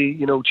completely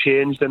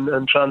changed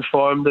and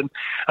transformed, and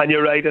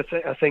you're right.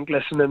 I think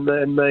listen,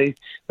 in my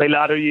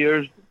latter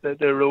years,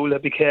 the role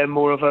had became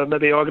more of a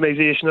maybe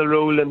organisational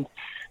role, and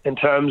in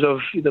terms of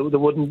there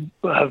wouldn't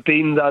have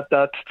been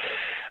that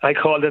I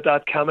called it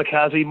that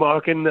kamikaze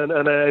marking,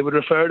 and I would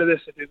refer to this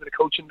if we were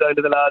coaching down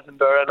to the lads in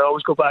Burr, and I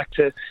always go back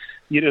to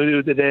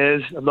the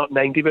days. I'm not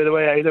 90 by the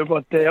way either,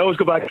 but I always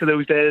go back to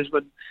those days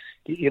when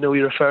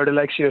you refer to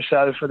like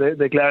yourself for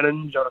the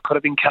Glennons, or it could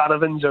have been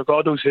Canavans, or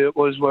God knows who it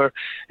was, where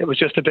it was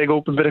just a big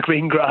open bit of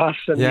green grass,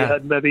 and you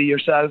had maybe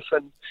yourself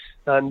and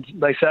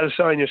myself,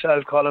 and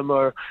yourself, Colin,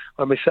 or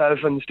myself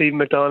and Stephen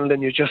McDonald,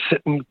 and you're just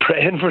sitting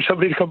praying for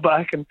somebody to come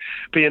back and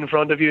be in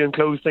front of you and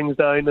close things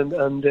down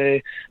and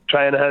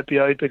trying to help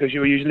you out, because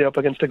you were usually up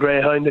against a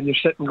greyhound, and you're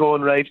sitting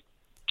going, right,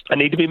 I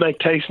need to be Mike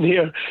Tyson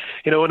here,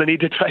 and I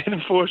need to try and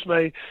enforce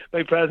my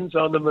presence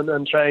on them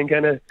and try and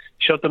kind of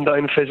shut them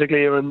down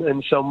physically or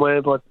in some way.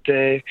 But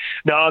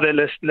no, they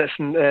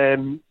listen.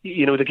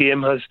 The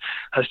game has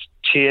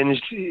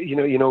changed,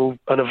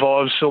 and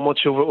evolved so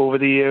much over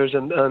the years,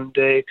 and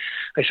I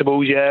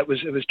suppose it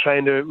was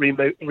trying to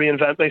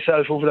reinvent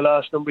myself over the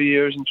last number of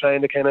years and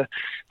trying to kind of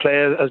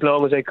play as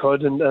long as I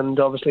could, and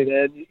obviously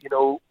then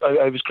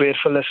I was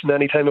grateful. Listen,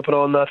 anytime I put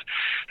on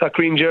that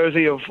green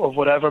jersey of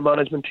whatever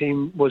management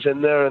team was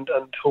in there and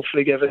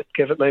hopefully give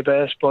it my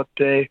best. But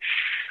I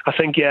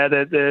think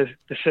the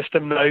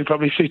system now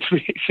probably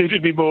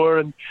suited me more.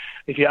 And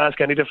if you ask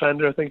any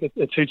defender, I think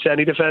it suits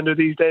any defender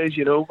these days,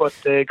 But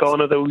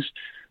gone are those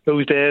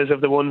days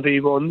of the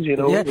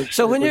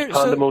 1v1s,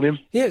 pandemonium.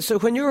 So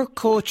when you're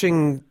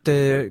coaching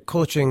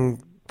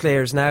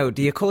players now,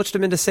 do you coach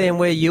them in the same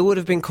way you would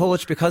have been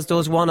coached, because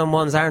those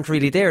one-on-ones aren't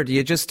really there? Do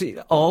you just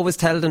always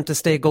tell them to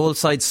stay goal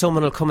side,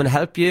 someone will come and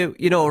help you,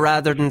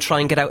 rather than try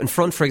and get out in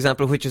front, for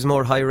example, which is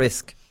more high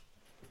risk?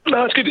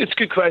 No, it's good. It's a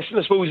good question.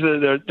 I suppose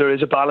there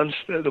is a balance.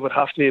 There would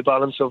have to be a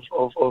balance of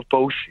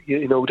both.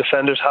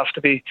 Defenders have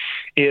to be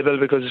able,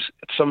 because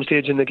at some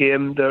stage in the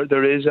game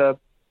there is a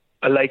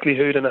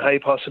likelihood and a high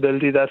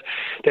possibility that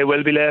they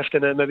will be left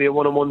in maybe a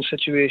one-on-one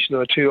situation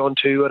or a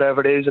 2-on-2,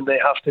 whatever it is, and they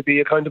have to be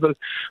accountable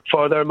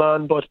for their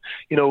man. But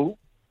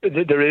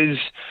there is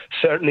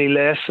certainly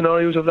less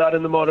scenarios of that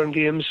in the modern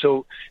game,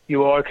 so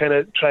you are kind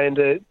of trying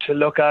to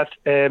look at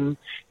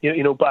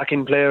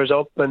backing players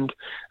up. And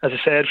as I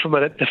said, from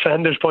a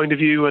defender's point of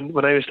view, and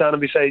when I was standing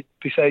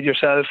beside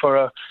yourself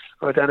or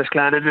Dennis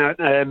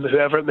Glennon,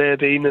 whoever it may have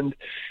been, and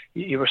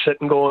you were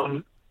sitting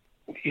going,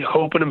 you're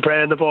hoping and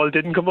praying the ball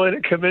didn't come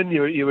in.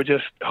 You were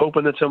just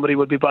hoping that somebody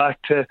would be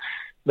back to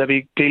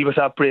maybe deal with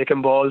that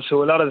breaking ball.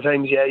 So a lot of the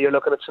times, you're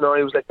looking at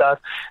scenarios like that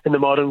in the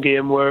modern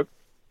game where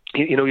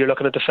you're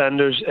looking at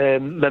defenders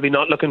maybe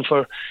not looking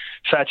for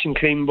fetching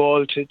clean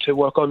ball to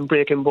work on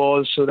breaking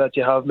balls, so that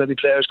you have maybe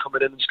players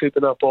coming in and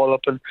scooping that ball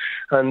up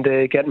and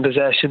getting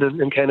possession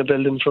and kind of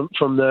building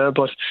from there.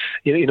 But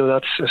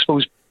that's, I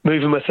suppose,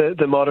 moving with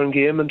the modern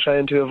game and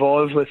trying to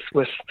evolve with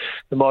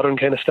the modern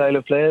kind of style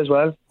of play as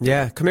well.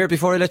 Yeah, come here,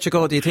 before I let you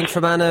go, do you think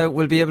Fermanagh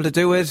will be able to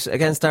do it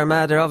against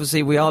Armagh?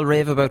 Obviously, we all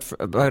rave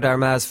about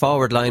Armagh's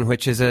forward line,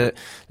 which is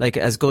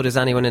as good as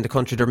anyone in the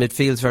country. Their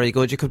midfield's very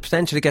good. You could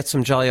potentially get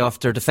some joy off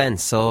their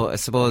defence, so I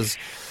suppose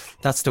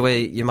that's the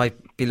way you might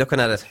be looking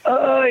at it.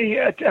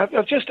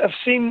 I've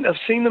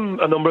seen them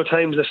a number of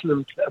times,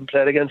 listened and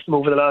played against them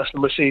over the last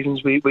number of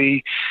seasons.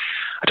 We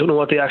I don't know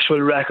what the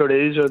actual record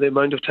is or the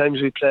amount of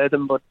times we played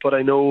them, but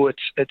I know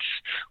it's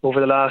over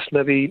the last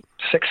maybe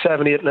 6,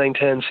 7, 8, 9,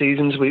 10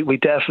 seasons. We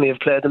definitely have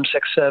played them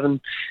 6, 7,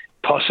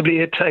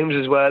 possibly 8 times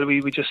as well. We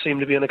just seem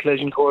to be on a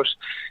collision course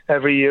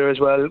every year as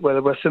well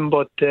with them.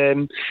 But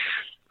I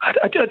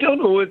don't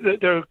know.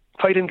 They're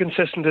quite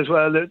inconsistent as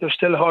well. They're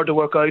still hard to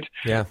work out.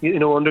 Yeah.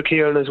 Under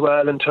Kieran as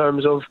well, in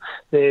terms of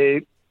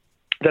the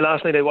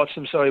last night I watched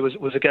them.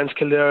 Was against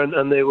Kildare,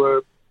 and they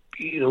were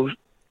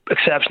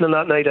exceptional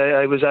that night.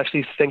 I was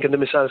actually thinking to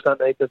myself that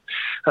night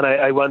and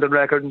I went on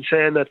record in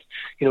saying that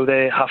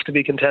they have to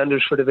be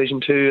contenders for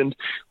Division 2 and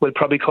will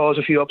probably cause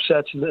a few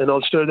upsets in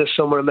Ulster this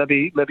summer and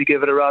maybe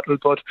give it a rattle.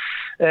 But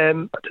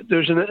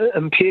there's an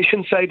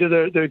impatient side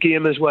to their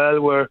game as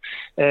well, where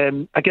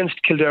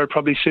against Kildare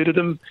probably suited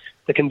them.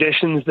 The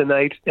conditions the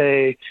night,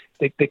 they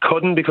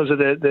couldn't, because of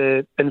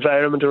the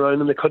environment around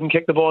them. They couldn't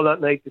kick the ball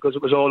that night because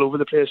it was all over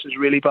the place. It was a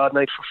really bad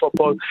night for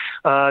football,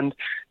 and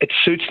it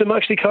suits them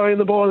actually carrying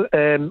the ball.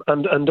 And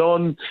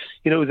on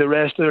the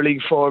rest of their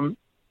league form,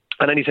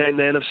 and any time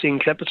then I've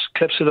seen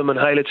clips of them and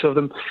highlights of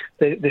them,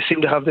 they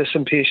seem to have this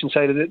impatient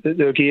side of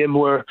their game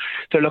where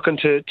they're looking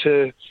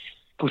to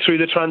go through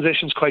the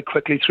transitions quite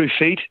quickly through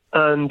feet,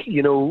 and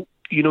you know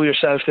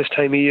yourself this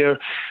time of year,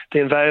 the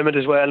environment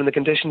as well and the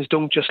conditions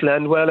don't just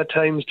lend well at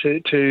times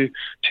to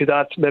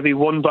that maybe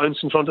one bounce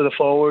in front of the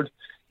forward,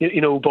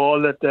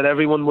 ball that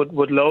everyone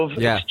would love.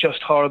 Yeah. It's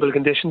just horrible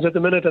conditions at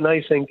the minute, and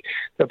I think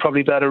they're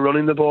probably better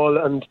running the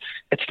ball, and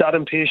it's that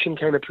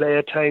impatient kind of play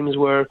at times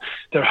where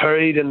they're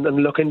hurried and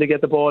looking to get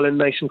the ball in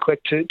nice and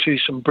quick to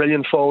some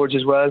brilliant forwards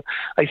as well.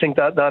 I think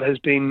that has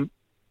been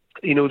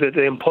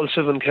the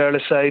impulsive and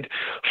careless side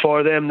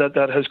for them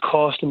that has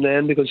cost them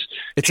then, because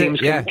teams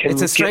can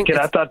get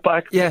at that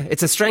back. Yeah,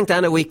 it's a strength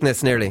and a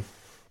weakness nearly.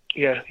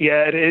 Yeah,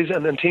 it is,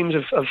 and teams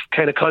have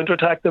kind of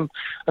counterattacked them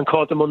and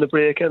caught them on the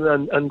break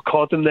and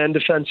caught them then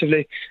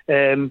defensively,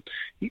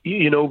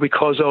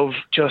 because of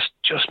just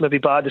maybe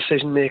bad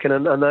decision making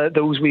and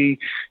those wee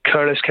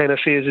careless kind of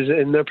phases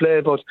in their play.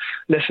 But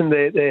listen,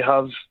 they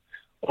have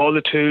all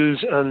the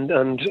tools and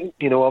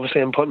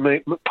obviously I'm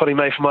putting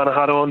my Fermanagh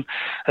hat on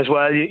as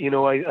well.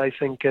 I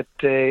think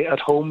at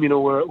home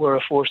we're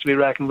a force to be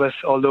reckoned with,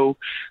 although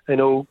I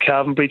know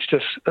Cavan breached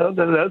us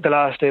the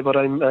last day, but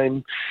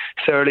I'm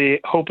thoroughly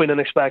hoping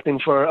and expecting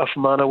for a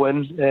Fermanagh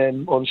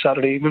win on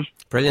Saturday evening.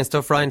 Brilliant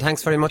stuff, Ryan.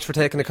 Thanks very much for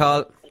taking the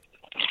call.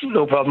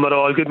 No problem at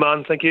all. Good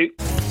man, thank you.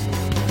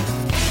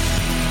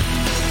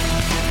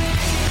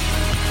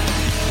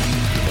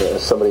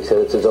 Somebody said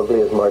it's as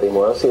ugly as Marty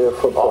Morrissey of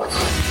football.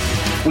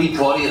 We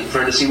Paddy, in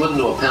fairness, he wouldn't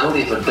know a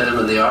penalty if it bit him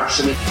in the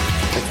arse. I mean,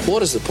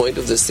 what is the point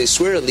of this? They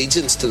swear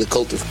allegiance to the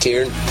cult of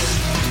Kieran.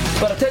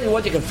 But I tell you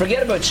what, you can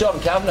forget about Sean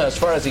Kavanagh as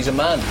far as he's a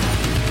man.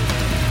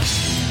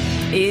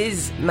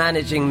 Is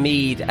managing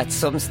Meath at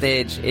some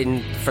stage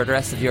for the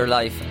rest of your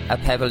life a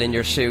pebble in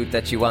your shoe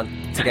that you want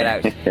to get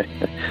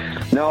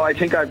out. No, I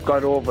think I've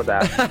got over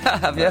that.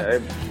 Have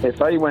you?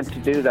 If I went to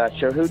do that,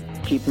 sure, who'd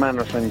keep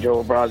Manners and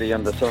Joe Brawley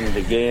on the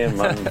Sunday game?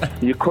 And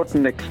you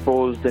couldn't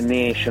expose the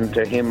nation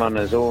to him on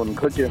his own,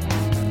 could you?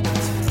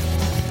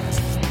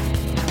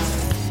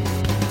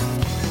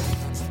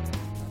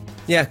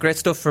 Yeah, great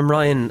stuff from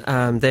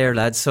Ryan there,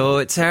 lads. So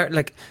it's hard,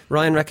 like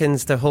Ryan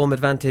reckons the home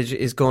advantage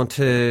is going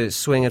to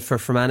swing it for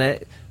Fermanagh.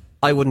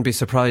 I wouldn't be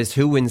surprised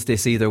who wins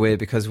this either way,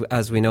 because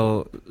as we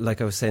know,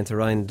 like I was saying to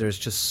Ryan, there's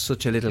just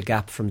such a little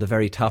gap from the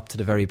very top to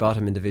the very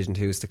bottom in Division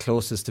 2. It's the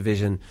closest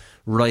division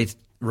right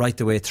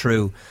the way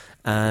through,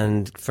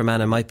 and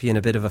Fermanagh might be in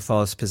a bit of a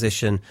false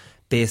position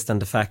based on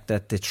the fact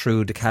that they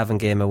threw the Cavan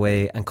game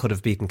away and could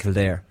have beaten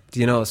Kildare. Do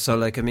you know? So,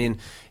 like, I mean,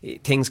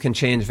 things can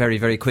change very,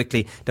 very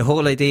quickly. The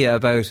whole idea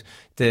about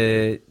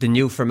the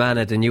new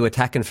Fermanagh, the new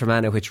attacking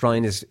Fermanagh, which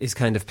Ryan is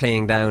kind of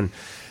playing down,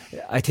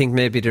 I think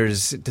maybe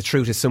the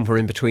truth is somewhere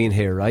in between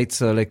here, right?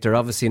 So, like, they're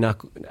obviously not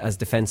as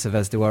defensive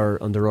as they were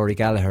under Rory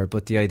Gallagher,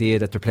 but the idea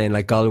that they're playing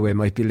like Galway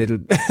might be a little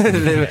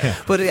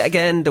But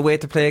again, the way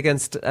to play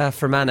against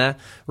Fermanagh,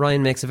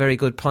 Ryan makes a very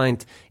good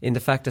point in the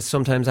fact that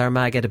sometimes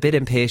Armagh get a bit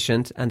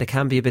impatient and they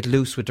can be a bit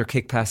loose with their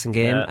kick passing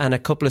game, and a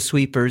couple of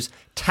sweepers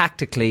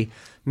tactically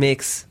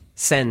makes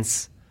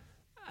sense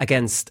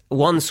against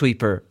one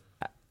sweeper,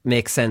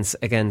 makes sense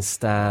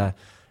against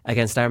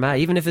Armagh,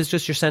 even if it's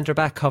just your centre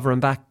back covering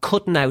back,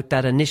 cutting out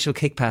that initial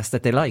kick pass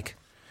that they like.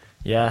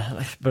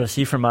 Yeah, but I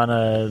see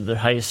Fermanagh, their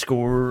highest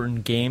score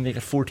in game, they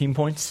got 14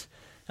 points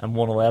and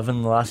 1-11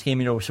 in the last game,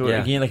 you know. So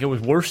again, like, it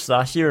was worse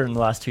last year in the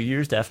last 2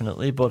 years,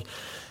 definitely, but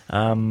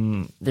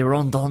they were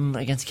undone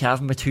against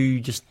Cavan by two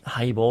just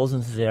high balls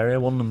into the area.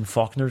 One of them,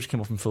 Faulkner's, came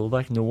up from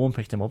fullback, no one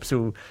picked him up.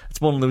 So it's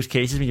one of those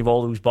cases when you have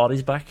all those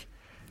bodies back,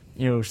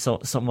 you know,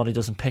 somebody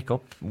doesn't pick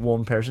up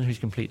one person who's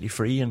completely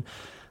free. And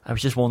I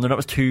was just wondering, that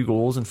was 2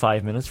 goals in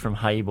 5 minutes from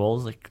high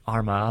balls. Like,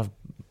 Armagh have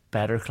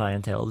better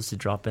clientele to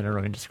drop in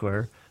around the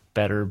square,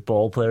 better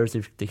ball players,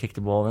 they kick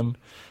the ball in.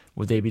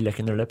 Would they be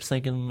licking their lips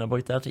thinking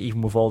about that,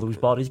 even with all those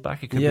bodies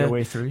back? It could be a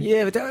way through.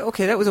 Yeah, but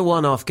that was a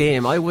one-off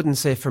game. I wouldn't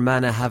say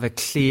Fermanagh have a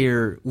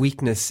clear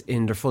weakness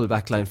in their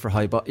full-back line for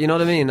high ball. You know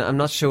what I mean? I'm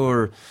not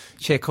sure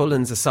Shea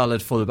Cullen's a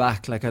solid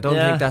full-back. Like, I don't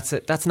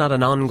think that's not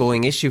an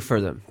ongoing issue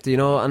for them. Do you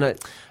know? And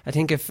I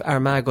think if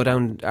Armagh go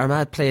down,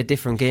 Armagh play a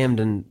different game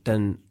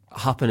than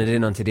hopping it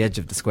in onto the edge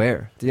of the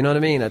square. Do you know what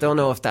I mean? I don't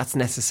know if that's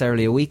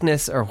necessarily a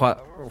weakness or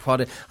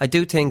what. I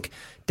do think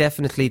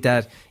definitely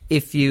that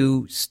if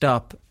you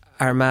stop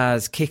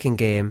Armagh's kicking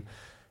game,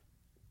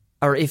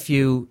 or if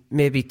you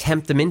maybe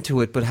tempt them into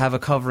it but have a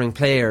covering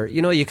player,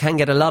 you know, you can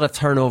get a lot of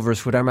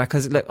turnovers with Armagh,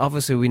 because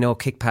obviously we know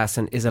kick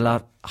passing is a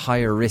lot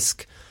higher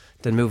risk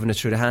than moving it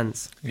through the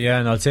hands. Yeah,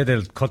 and I'll say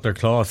they'll cut their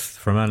cloth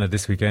for Fermanagh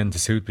this weekend to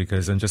suit,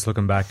 because I'm just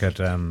looking back at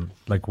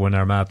like when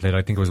Armagh played,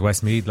 I think it was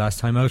Westmeath last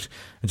time out,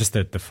 and just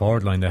the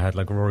forward line they had,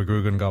 like Rory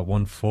Grugan got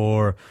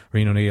 1-4,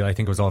 Rian O'Neill, I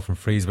think it was all from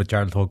frees, with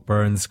Gerald Hoke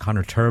Burns,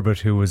 Conor Turbot,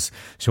 who was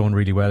showing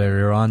really well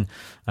earlier on.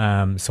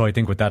 So I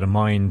think with that in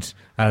mind,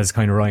 as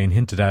kind of Ryan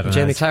hinted at,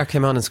 Jamie Clark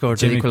came on and scored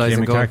the equalising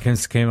goal. Jamie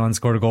Clark came on and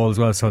scored a goal as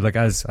well. So, like,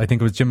 as I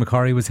think it was Jim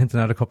McCurry was hinting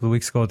at a couple of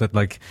weeks ago, that,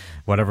 like,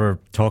 whatever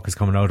talk is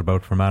coming out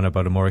about Fermanagh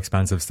about a more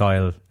expansive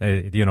style,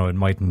 you know, it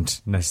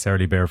mightn't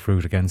necessarily bear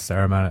fruit against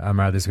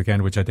Armagh this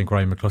weekend, which I think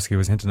Ryan McCluskey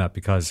was hinting at,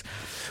 because.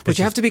 But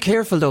you have to be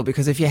careful though,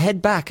 because if you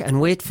head back and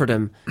wait for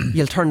them,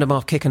 you'll turn them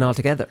off kicking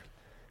altogether.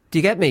 Do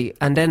you get me?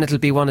 And then it'll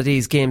be one of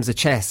these games of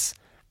chess,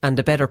 and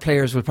the better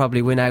players will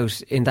probably win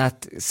out in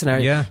that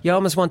scenario. Yeah. You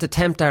almost want to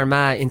tempt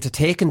Armagh into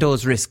taking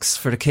those risks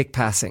for the kick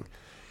passing.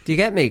 Do you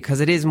get me?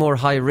 Because it is more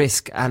high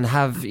risk, and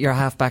have your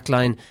half-back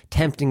line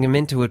tempting them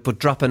into it, but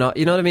dropping off,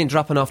 you know what I mean?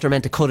 Dropping off, they're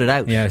meant to cut it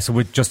out. Yeah, so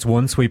with just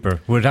one sweeper,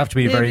 would it have to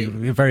be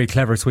a very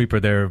clever sweeper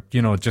there,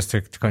 you know, just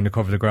to kind of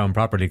cover the ground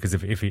properly, because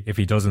if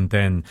he doesn't,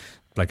 then,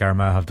 like,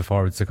 Armagh have the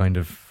forwards to kind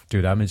of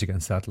do damage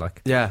against that,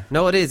 like. Yeah,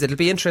 no, it is. It'll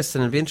be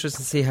interesting to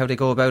see how they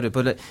go about it.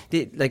 But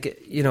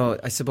like, you know,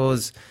 I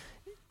suppose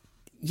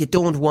you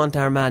don't want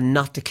Armagh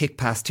not to kick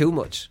past too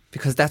much,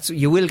 because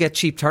you will get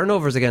cheap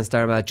turnovers against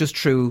Armagh just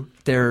through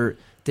their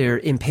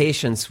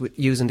impatience with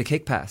using the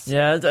kick pass.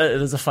 Yeah, it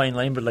is a fine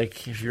line, but,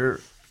 like, if you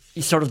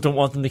sort of don't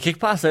want them to kick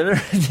pass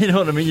either. You know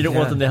what I mean? You don't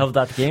want them to have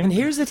that game. And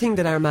here's the thing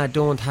that Armagh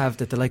don't have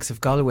that the likes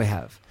of Galway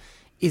have,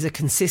 is a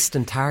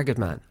consistent target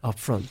man up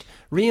front.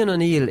 Rian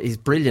O'Neill is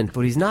brilliant,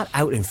 but he's not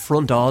out in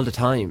front all the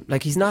time.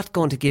 Like, he's not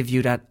going to give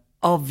you that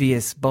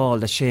obvious ball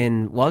that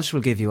Shane Walsh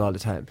will give you all the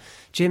time.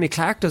 Jamie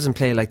Clark doesn't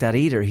play like that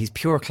either. He's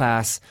pure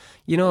class.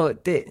 You know,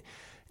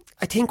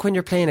 I think when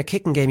you're playing a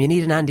kicking game, you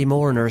need an Andy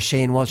Moran or a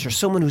Shane Walsh, or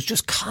someone who's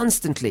just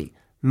constantly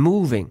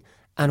moving.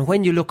 And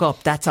when you look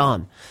up, that's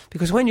on.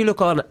 Because when you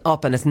look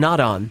up and it's not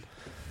on,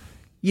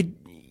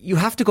 you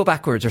have to go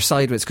backwards or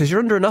sideways, because you're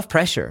under enough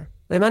pressure.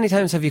 Like, many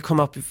times have you come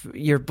up,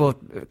 you're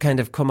both kind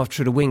of come up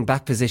through the wing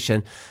back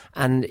position,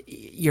 and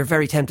you're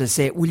very tempted to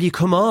say, will you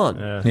come on?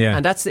 Yeah.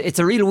 And it's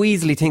a real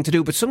weaselly thing to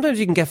do, but sometimes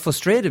you can get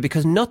frustrated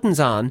because nothing's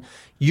on.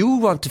 You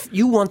want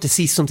to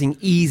see something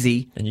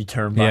easy, and you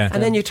turn back.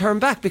 And then you turn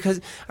back,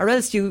 or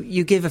else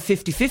you give a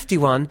 50-50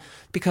 one,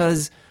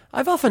 because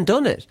I've often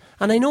done it.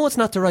 And I know it's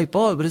not the right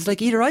ball, but it's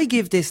like either I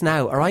give this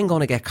now or I'm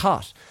going to get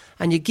caught.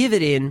 And you give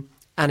it in,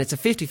 and it's a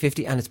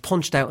 50-50 and it's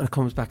punched out and it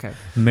comes back out.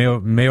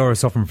 Mayo are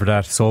suffering for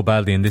that so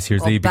badly in this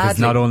year's league because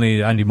not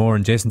only Andy Moore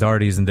and Jason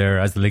Doherty isn't there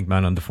as the link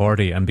man on the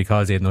 40, and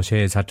because Aidan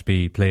O'Shea has had to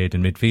be played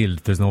in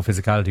midfield, there's no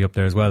physicality up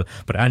there as well.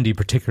 But Andy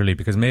particularly,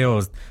 because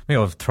Mayo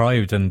have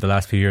thrived in the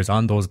last few years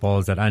on those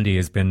balls that Andy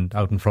has been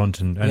out in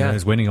front and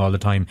is winning all the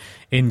time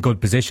in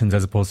good positions,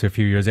 as opposed to a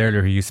few years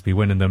earlier he used to be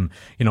winning them,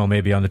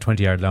 maybe on the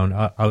 20-yard line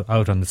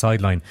out on the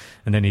sideline.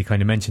 And then he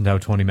kind of mentioned how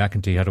Tony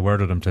McEntee had a word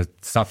with him to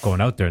stop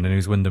going out there, and then he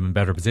was winning them in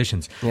better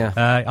positions.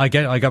 Yeah, I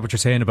get what you're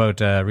saying about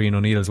Rian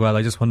O'Neill as well.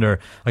 I just wonder,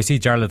 I see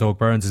Jarlath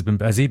Oak-Burns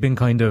has he been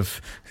kind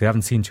of, they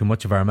haven't seen too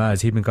much of Armagh,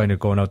 has he been kind of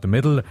going out the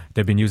middle?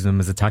 They've been using him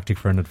as a tactic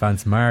for an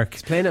advanced mark.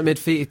 He's playing at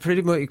midfield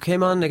pretty much. He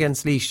came on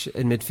against Laois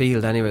in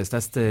midfield anyways.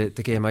 That's the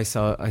game I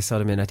saw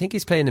him in. I think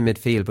he's playing in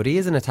midfield, but he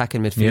is an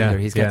attacking midfielder.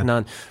 He's getting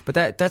on, but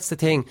that's the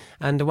thing.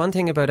 And the one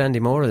thing about Andy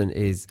Moran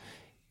is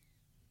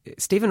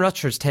Stephen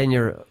Rutcher's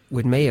tenure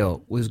with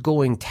Mayo was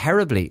going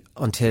terribly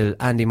until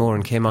Andy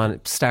Moran came on. He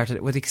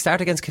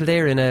started against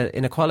Kildare in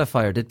a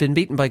qualifier. They'd been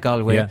beaten by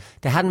Galway. Yeah.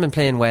 They hadn't been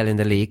playing well in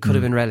the league, could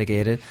have been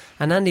relegated.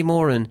 And Andy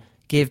Moran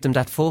gave them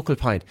that focal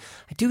point.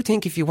 I do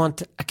think if you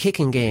want a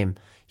kicking game,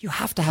 you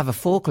have to have a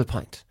focal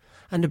point.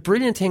 And the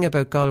brilliant thing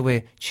about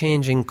Galway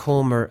changing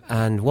Comer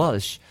and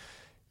Walsh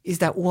is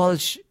that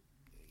Walsh,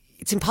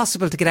 it's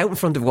impossible to get out in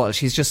front of Walsh.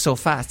 He's just so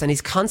fast, and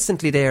he's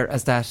constantly there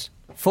as that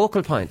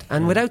focal point.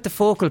 And without the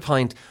focal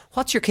point,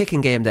 what's your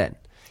kicking game then?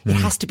 It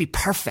has to be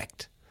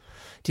perfect.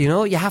 Do you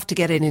know? You have to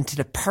get it into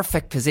the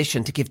perfect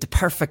position to give the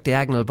perfect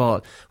diagonal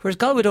ball. Whereas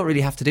Galway don't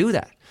really have to do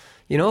that.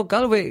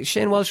 Galway,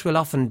 Shane Walsh will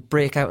often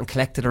break out and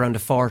collect it around the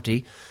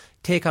 40,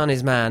 take on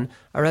his man,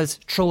 or else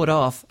throw it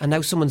off, and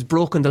now someone's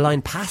broken the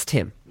line past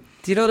him.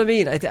 Do you know what I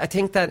mean? I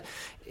think that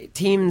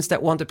teams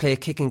that want to play a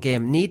kicking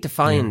game need to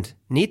find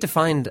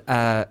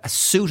a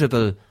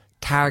suitable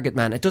target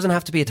man. It doesn't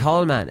have to be a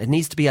tall man. It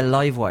needs to be a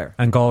live wire.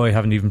 And Galway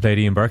haven't even played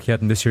Ian Burke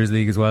yet in this year's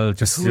league as well.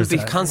 Who'll be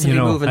constantly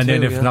moving. And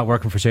then if not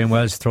working for Shane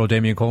Welsh, throw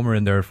Damien Comer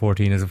in there at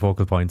 14 as a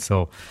focal point.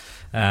 So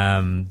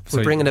we're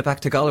bringing it back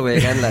to Galway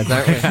again, lads,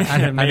 aren't we?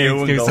 and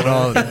excuse at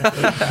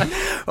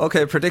all.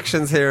 Okay,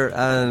 predictions here.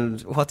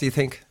 And what do you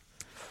think,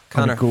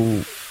 Conor?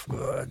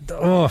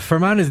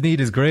 Fermanagh's need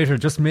is greater.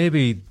 Just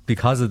maybe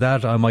because of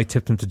that, I might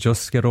tip them to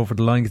just get over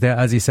the line.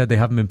 As you said, they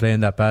haven't been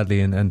playing that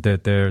badly, and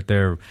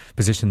their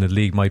position in the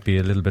league might be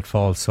a little bit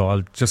false. So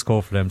I'll just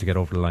go for them to get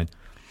over the line.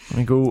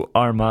 I go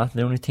Armagh.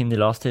 The only team they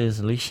lost to is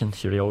Laois, and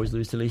sure they always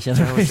lose to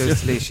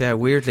Laois. Yeah,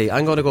 weirdly.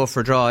 I'm going to go for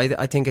a draw.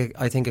 I think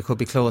it could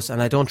be close,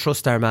 and I don't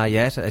trust Armagh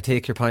yet. I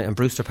take your point, and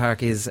Brewster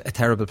Park is a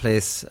terrible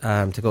place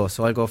to go,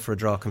 so I'll go for a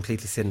draw,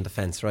 completely sit in the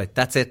fence. Right,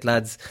 that's it,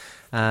 lads.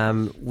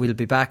 We'll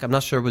be back. I'm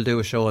not sure we'll do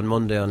a show on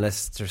Monday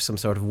unless there's some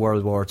sort of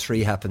World War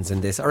III happens in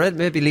this, or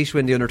maybe Laois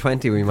win the under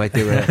 20. We might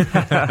do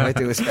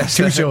a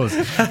special 2 shows.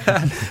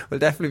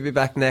 We'll definitely be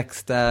back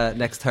next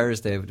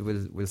Thursday.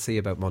 We'll see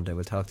about Monday.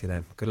 We'll talk to you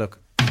then. Good luck.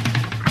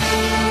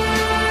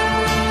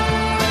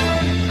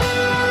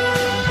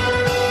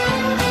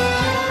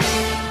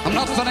 I'm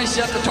not finished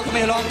yet. It took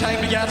me a long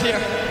time to get here.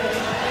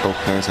 Both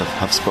players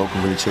have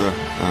spoken with each other,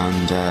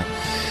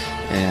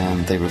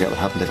 and they regret what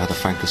happened. They've had a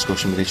frank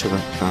discussion with each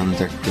other, and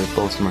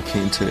both of them are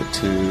keen to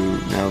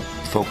now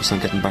focus on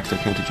getting back their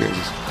county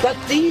jerseys. That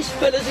these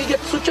fellas will get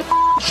such a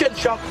shell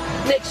shock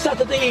next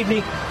Saturday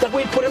evening that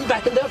we'll put them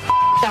back in their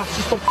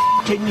asses for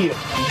 10 years.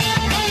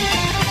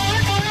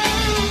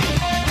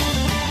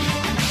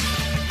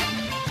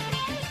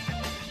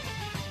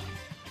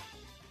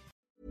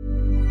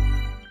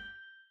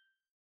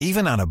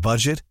 Even on a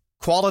budget,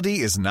 quality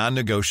is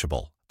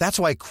non-negotiable. That's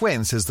why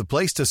Quince is the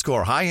place to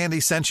score high-end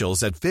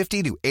essentials at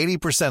 50 to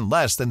 80%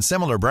 less than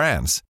similar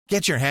brands.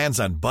 Get your hands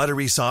on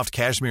buttery soft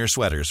cashmere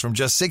sweaters from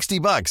just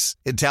 $60,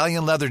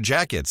 Italian leather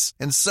jackets,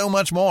 and so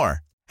much more.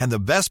 And the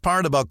best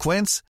part about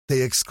Quince,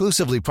 they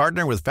exclusively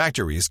partner with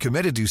factories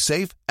committed to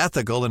safe,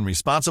 ethical, and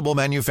responsible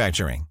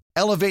manufacturing.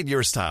 Elevate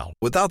your style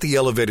without the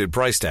elevated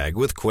price tag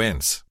with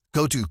Quince.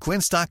 Go to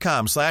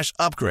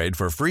quince.com/upgrade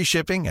for free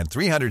shipping and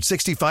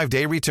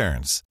 365-day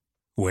returns.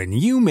 When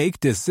you make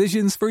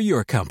decisions for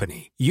your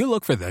company, you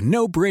look for the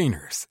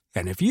no-brainers.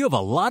 And if you have a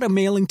lot of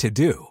mailing to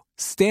do,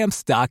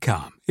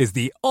 Stamps.com is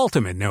the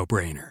ultimate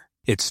no-brainer.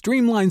 It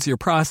streamlines your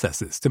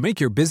processes to make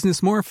your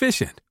business more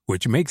efficient,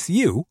 which makes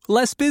you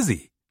less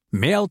busy.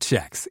 Mail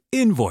checks,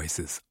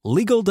 invoices,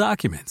 legal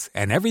documents,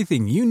 and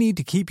everything you need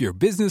to keep your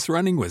business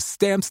running with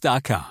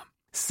Stamps.com.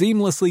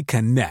 Seamlessly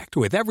connect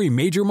with every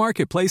major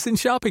marketplace and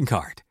shopping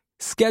cart.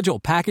 Schedule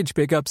package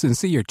pickups and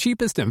see your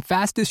cheapest and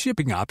fastest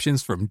shipping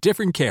options from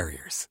different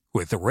carriers.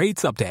 With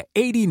rates up to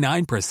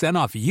 89%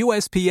 off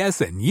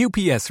USPS and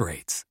UPS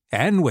rates.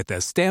 And with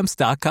the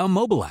Stamps.com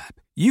mobile app,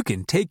 you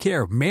can take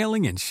care of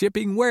mailing and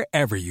shipping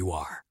wherever you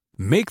are.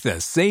 Make the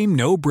same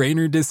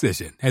no-brainer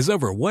decision as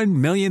over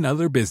 1 million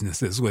other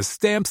businesses with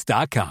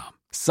Stamps.com.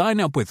 Sign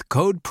up with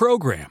code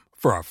PROGRAM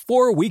for a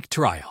 4-week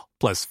trial,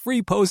 plus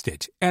free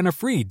postage and a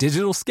free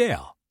digital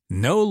scale.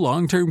 No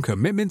long-term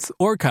commitments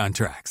or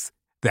contracts.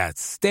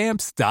 That's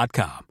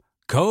Stamps.com.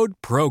 Code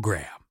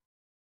PROGRAM.